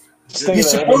 Phillips. Just think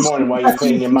of that every morning while you're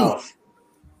cleaning your mouth.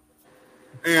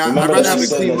 Yeah, I'd Remember rather that have she a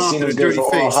said clean that mouth scene than a was good dirty for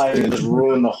all face. hygiene, just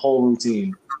ruin the whole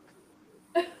routine.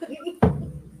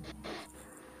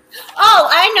 Oh,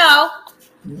 I know.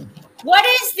 What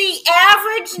is the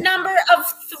average number of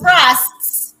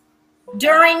thrusts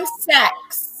during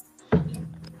sex?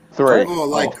 3. Oh,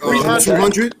 like 300?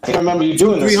 200? I remember you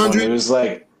doing this one. 300? It was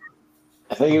like,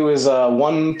 I think it was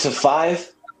 1 to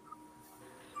 5.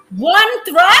 1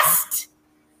 thrust?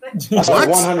 I said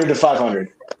 100 to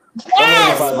 500.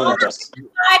 Yes, 500 thrusts.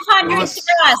 500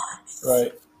 thrusts.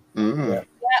 Right. Mm-hmm. Yep.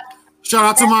 Shout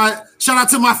out to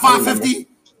my 550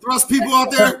 thrust people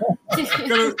out there.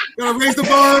 Gotta raise the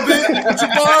bar a bit. Get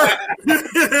your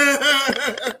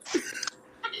bar.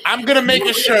 I'm gonna make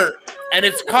a shirt, and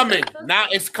it's coming. Now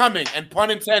it's coming, and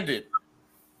pun intended.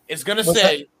 It's gonna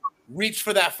say, "Reach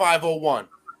for that 501."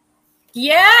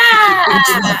 Yeah.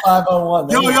 501.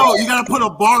 Yo, you gotta put a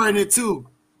bar in it too.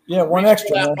 Yeah, one Reach extra.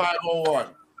 for Man. that 501.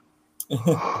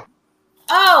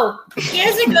 Oh,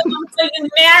 here's a good one for the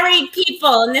married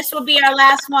people, and this will be our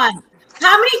last one.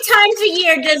 How many times a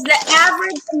year does the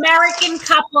average American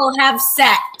couple have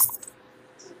sex?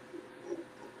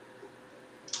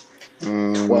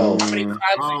 12. How many times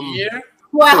a year?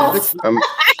 12. If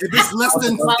it's less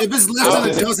than a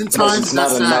dozen times, not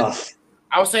that's enough. sad.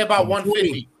 I would say about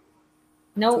 150.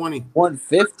 No, 20.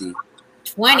 150.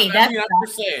 20. I'm That's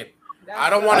just saying. I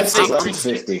don't want to say That's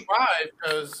 365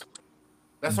 because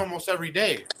that's almost every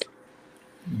day.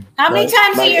 how many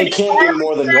times a year It does can't the be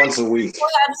more than average once a week. couple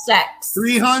have sex?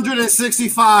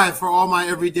 365 for all my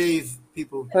everyday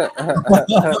people.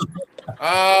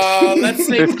 Let's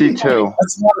say 52.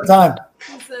 That's a lot of time.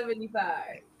 275.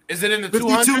 Is it in the 52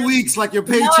 200? weeks, like your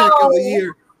paycheck of the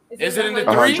year. Is it in the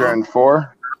 3?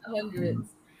 104. Hundreds.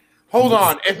 Hold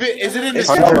on. Is it in the It's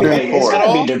gotta be, 200 it's at gotta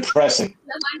all? be depressing.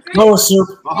 No, sir.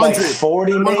 Like 100.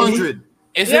 40 maybe? 100.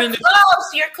 Is it You're in the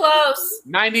close. You're close.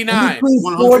 99? Between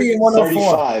 40 and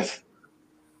 104. 35.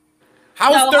 How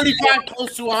No. is 35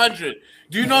 close to 100?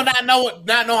 Do you not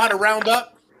know how to round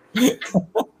up? It's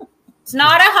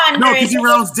not 100. No, because he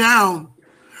rounds down.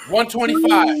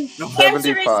 125.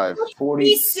 75.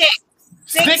 46.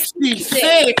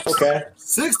 66. Okay.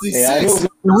 66. Yeah, I knew It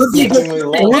would be good. Amazingly It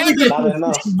low. would be good. Not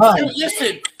enough.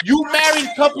 Listen, you married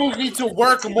couples need to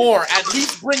work more. At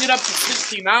least bring it up to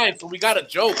 69 so we got a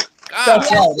joke. God,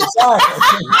 That's right.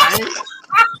 Exactly.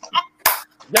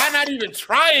 y'all not even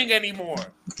trying anymore.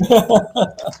 Make Throw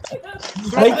the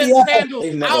them effort. candles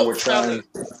They never out, were trying.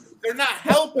 fellas. They're not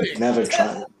helping. Never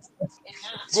trying.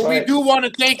 But we do want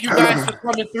to thank you guys for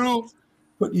coming through.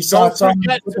 Put your Don't socks on.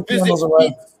 forget Put to the visit candles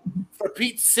away. For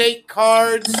Pete's Sake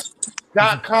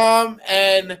cards.com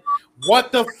and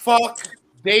what the fuck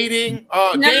dating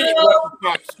dating what the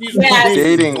fuck, excuse me. Yes.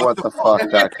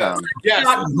 Datingwhatthefuck.com. Yes,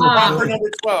 proper number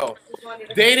 12.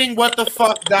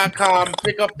 Datingwhatthefuck.com.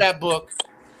 Pick up that book,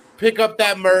 pick up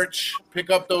that merch, pick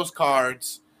up those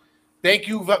cards. Thank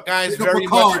you guys Pick up very a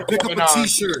much card. for Pick up coming a on.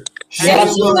 t-shirt.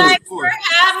 Thank you guys for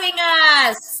having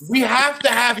us. We have to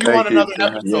have you Thank on you, another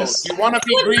John. episode. Yes. You want to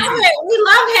be We greedy? love it. We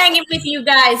love hanging with you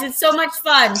guys. It's so much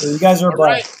fun. So you guys are a All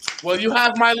blast. right. Well, you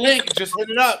have my link. Just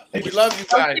hit it up. We love you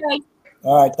guys. Okay.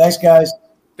 All right. Thanks, guys.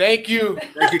 Thank you.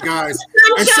 Thank you, guys.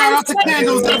 And shout out to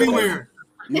candles everywhere.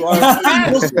 You are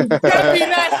Debbie,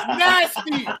 that's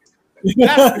nasty.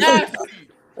 That's nasty.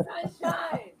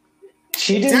 Sunshine.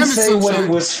 She didn't Damn it, say what Sunshine. it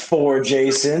was for,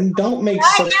 Jason. Don't make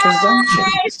such guys.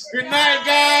 presumptions. Good night,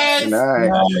 guys. Good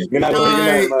night. Good night, buddy.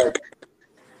 Good night, Mike.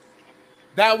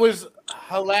 That was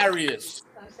hilarious.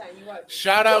 Sunshine, you are.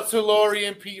 Shout out to Lori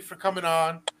and Pete for coming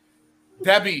on.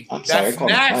 Debbie, I'm sorry, I that's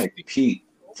called him nasty. Mike. Pete.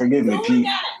 Forgive me, Pete.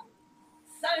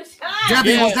 Sunshine. Debbie,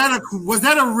 Yeah. was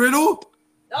that a riddle?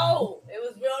 No, it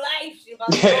was real life. She about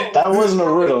to go. That wasn't a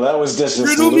riddle. That was just a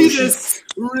Riddle me solution. this.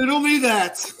 Riddle me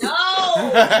that. No.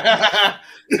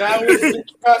 That was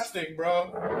disgusting,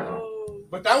 bro.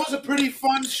 But that was a pretty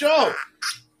fun show.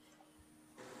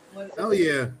 Hell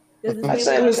yeah. I'd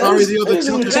say it was, Sorry, the it other was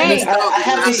two just entertaining. missed I out.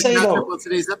 have to say, though, on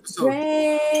today's episode.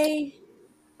 Dre.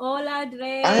 Hola,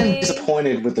 Dre. I am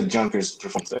disappointed with the Junkers'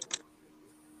 performance.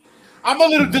 I'm a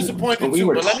little disappointed But we too,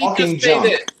 were but let me talking just say junk.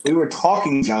 this. We were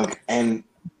talking junk, and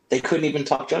they couldn't even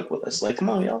talk junk with us. Like, come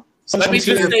on, y'all. Let me Sometimes just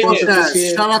you say fuck this. with That. this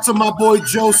kid. Shout out to my boy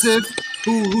Joseph,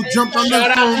 who jumped on the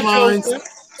Shout out phone to lines. Joseph.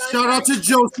 Shout out to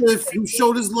Joseph, who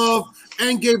showed his love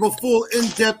and gave a full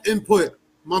in-depth input.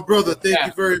 My brother, thank Yeah,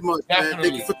 you very much, man. definitely.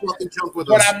 Thank you for talking junk with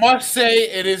But us. I must say,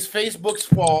 it is Facebook's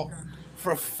fault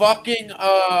for fucking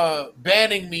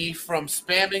banning me from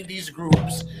spamming these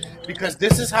groups because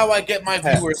this is how I get my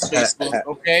viewers, Facebook,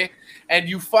 okay? And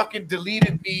you fucking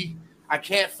deleted me. I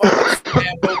can't fucking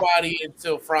spam nobody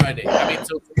until Friday. I mean,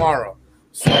 until tomorrow.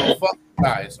 So fuck you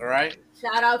guys, all right?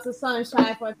 Shout out to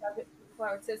Sunshine for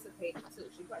participating too.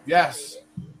 She participated. Yes.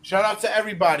 Shout out to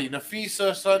everybody.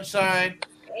 Nafisa, Sunshine,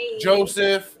 Hey.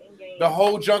 Joseph, the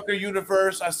whole Junker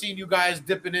universe. I seen you guys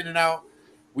dipping in and out.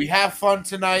 We have fun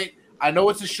tonight. I know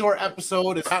it's a short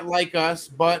episode. It's not like us,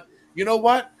 but you know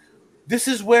what? This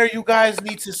is where you guys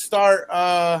need to start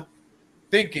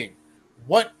thinking.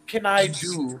 What can I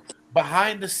do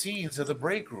behind the scenes of the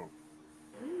break room?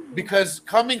 because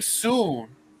coming soon,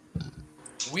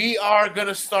 we are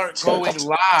gonna start going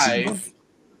live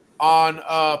on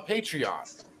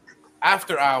Patreon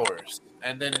after hours,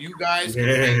 and then you guys can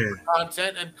pay for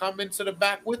content and come into the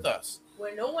back with us.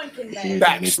 Where no one can bang.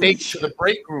 Backstage to the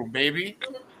break room, baby.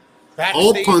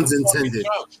 All Backstage puns to Talking intended.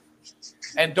 Junk.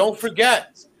 And don't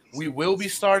forget, we will be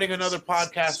starting another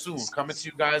podcast soon, coming to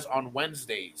you guys on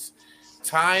Wednesdays.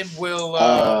 Time will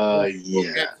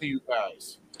we'll get to you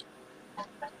guys.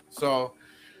 So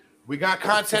we got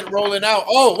content rolling out.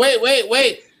 Oh,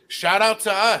 wait. Shout out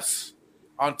to us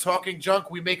on Talking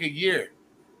Junk. We make a year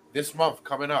this month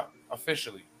coming up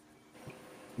officially.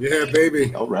 Yeah,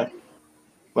 baby. All right.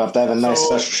 We'll have to have a nice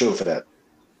special show for that.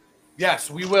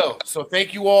 Yes, we will. So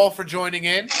thank you all for joining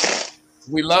in.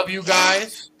 We love you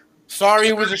guys. Sorry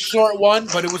it was a short one,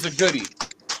 but it was a goodie.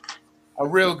 A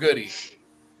real goodie.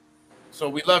 So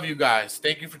we love you guys.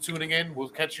 Thank you for tuning in. We'll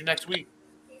catch you next week.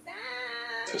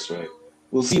 That's right.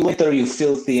 We'll see you later, you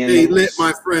filthy Stay animals. lit,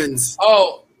 my friends.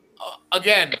 Oh,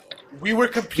 again, we were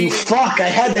competing. You fuck, I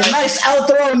had a nice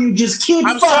outro and you just keep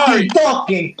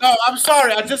talking. No, I'm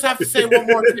sorry. I just have to say one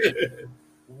more thing.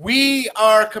 We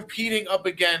are competing up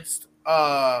against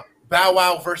Bow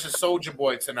Wow versus Soulja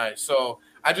Boy tonight. So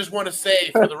I just want to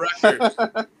say for the record,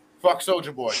 fuck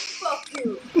Soulja Boy. Fuck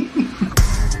you.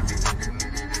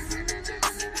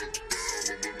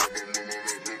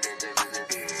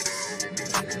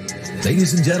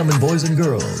 Ladies and gentlemen, boys and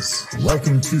girls,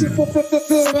 welcome to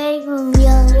Break room,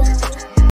 yo.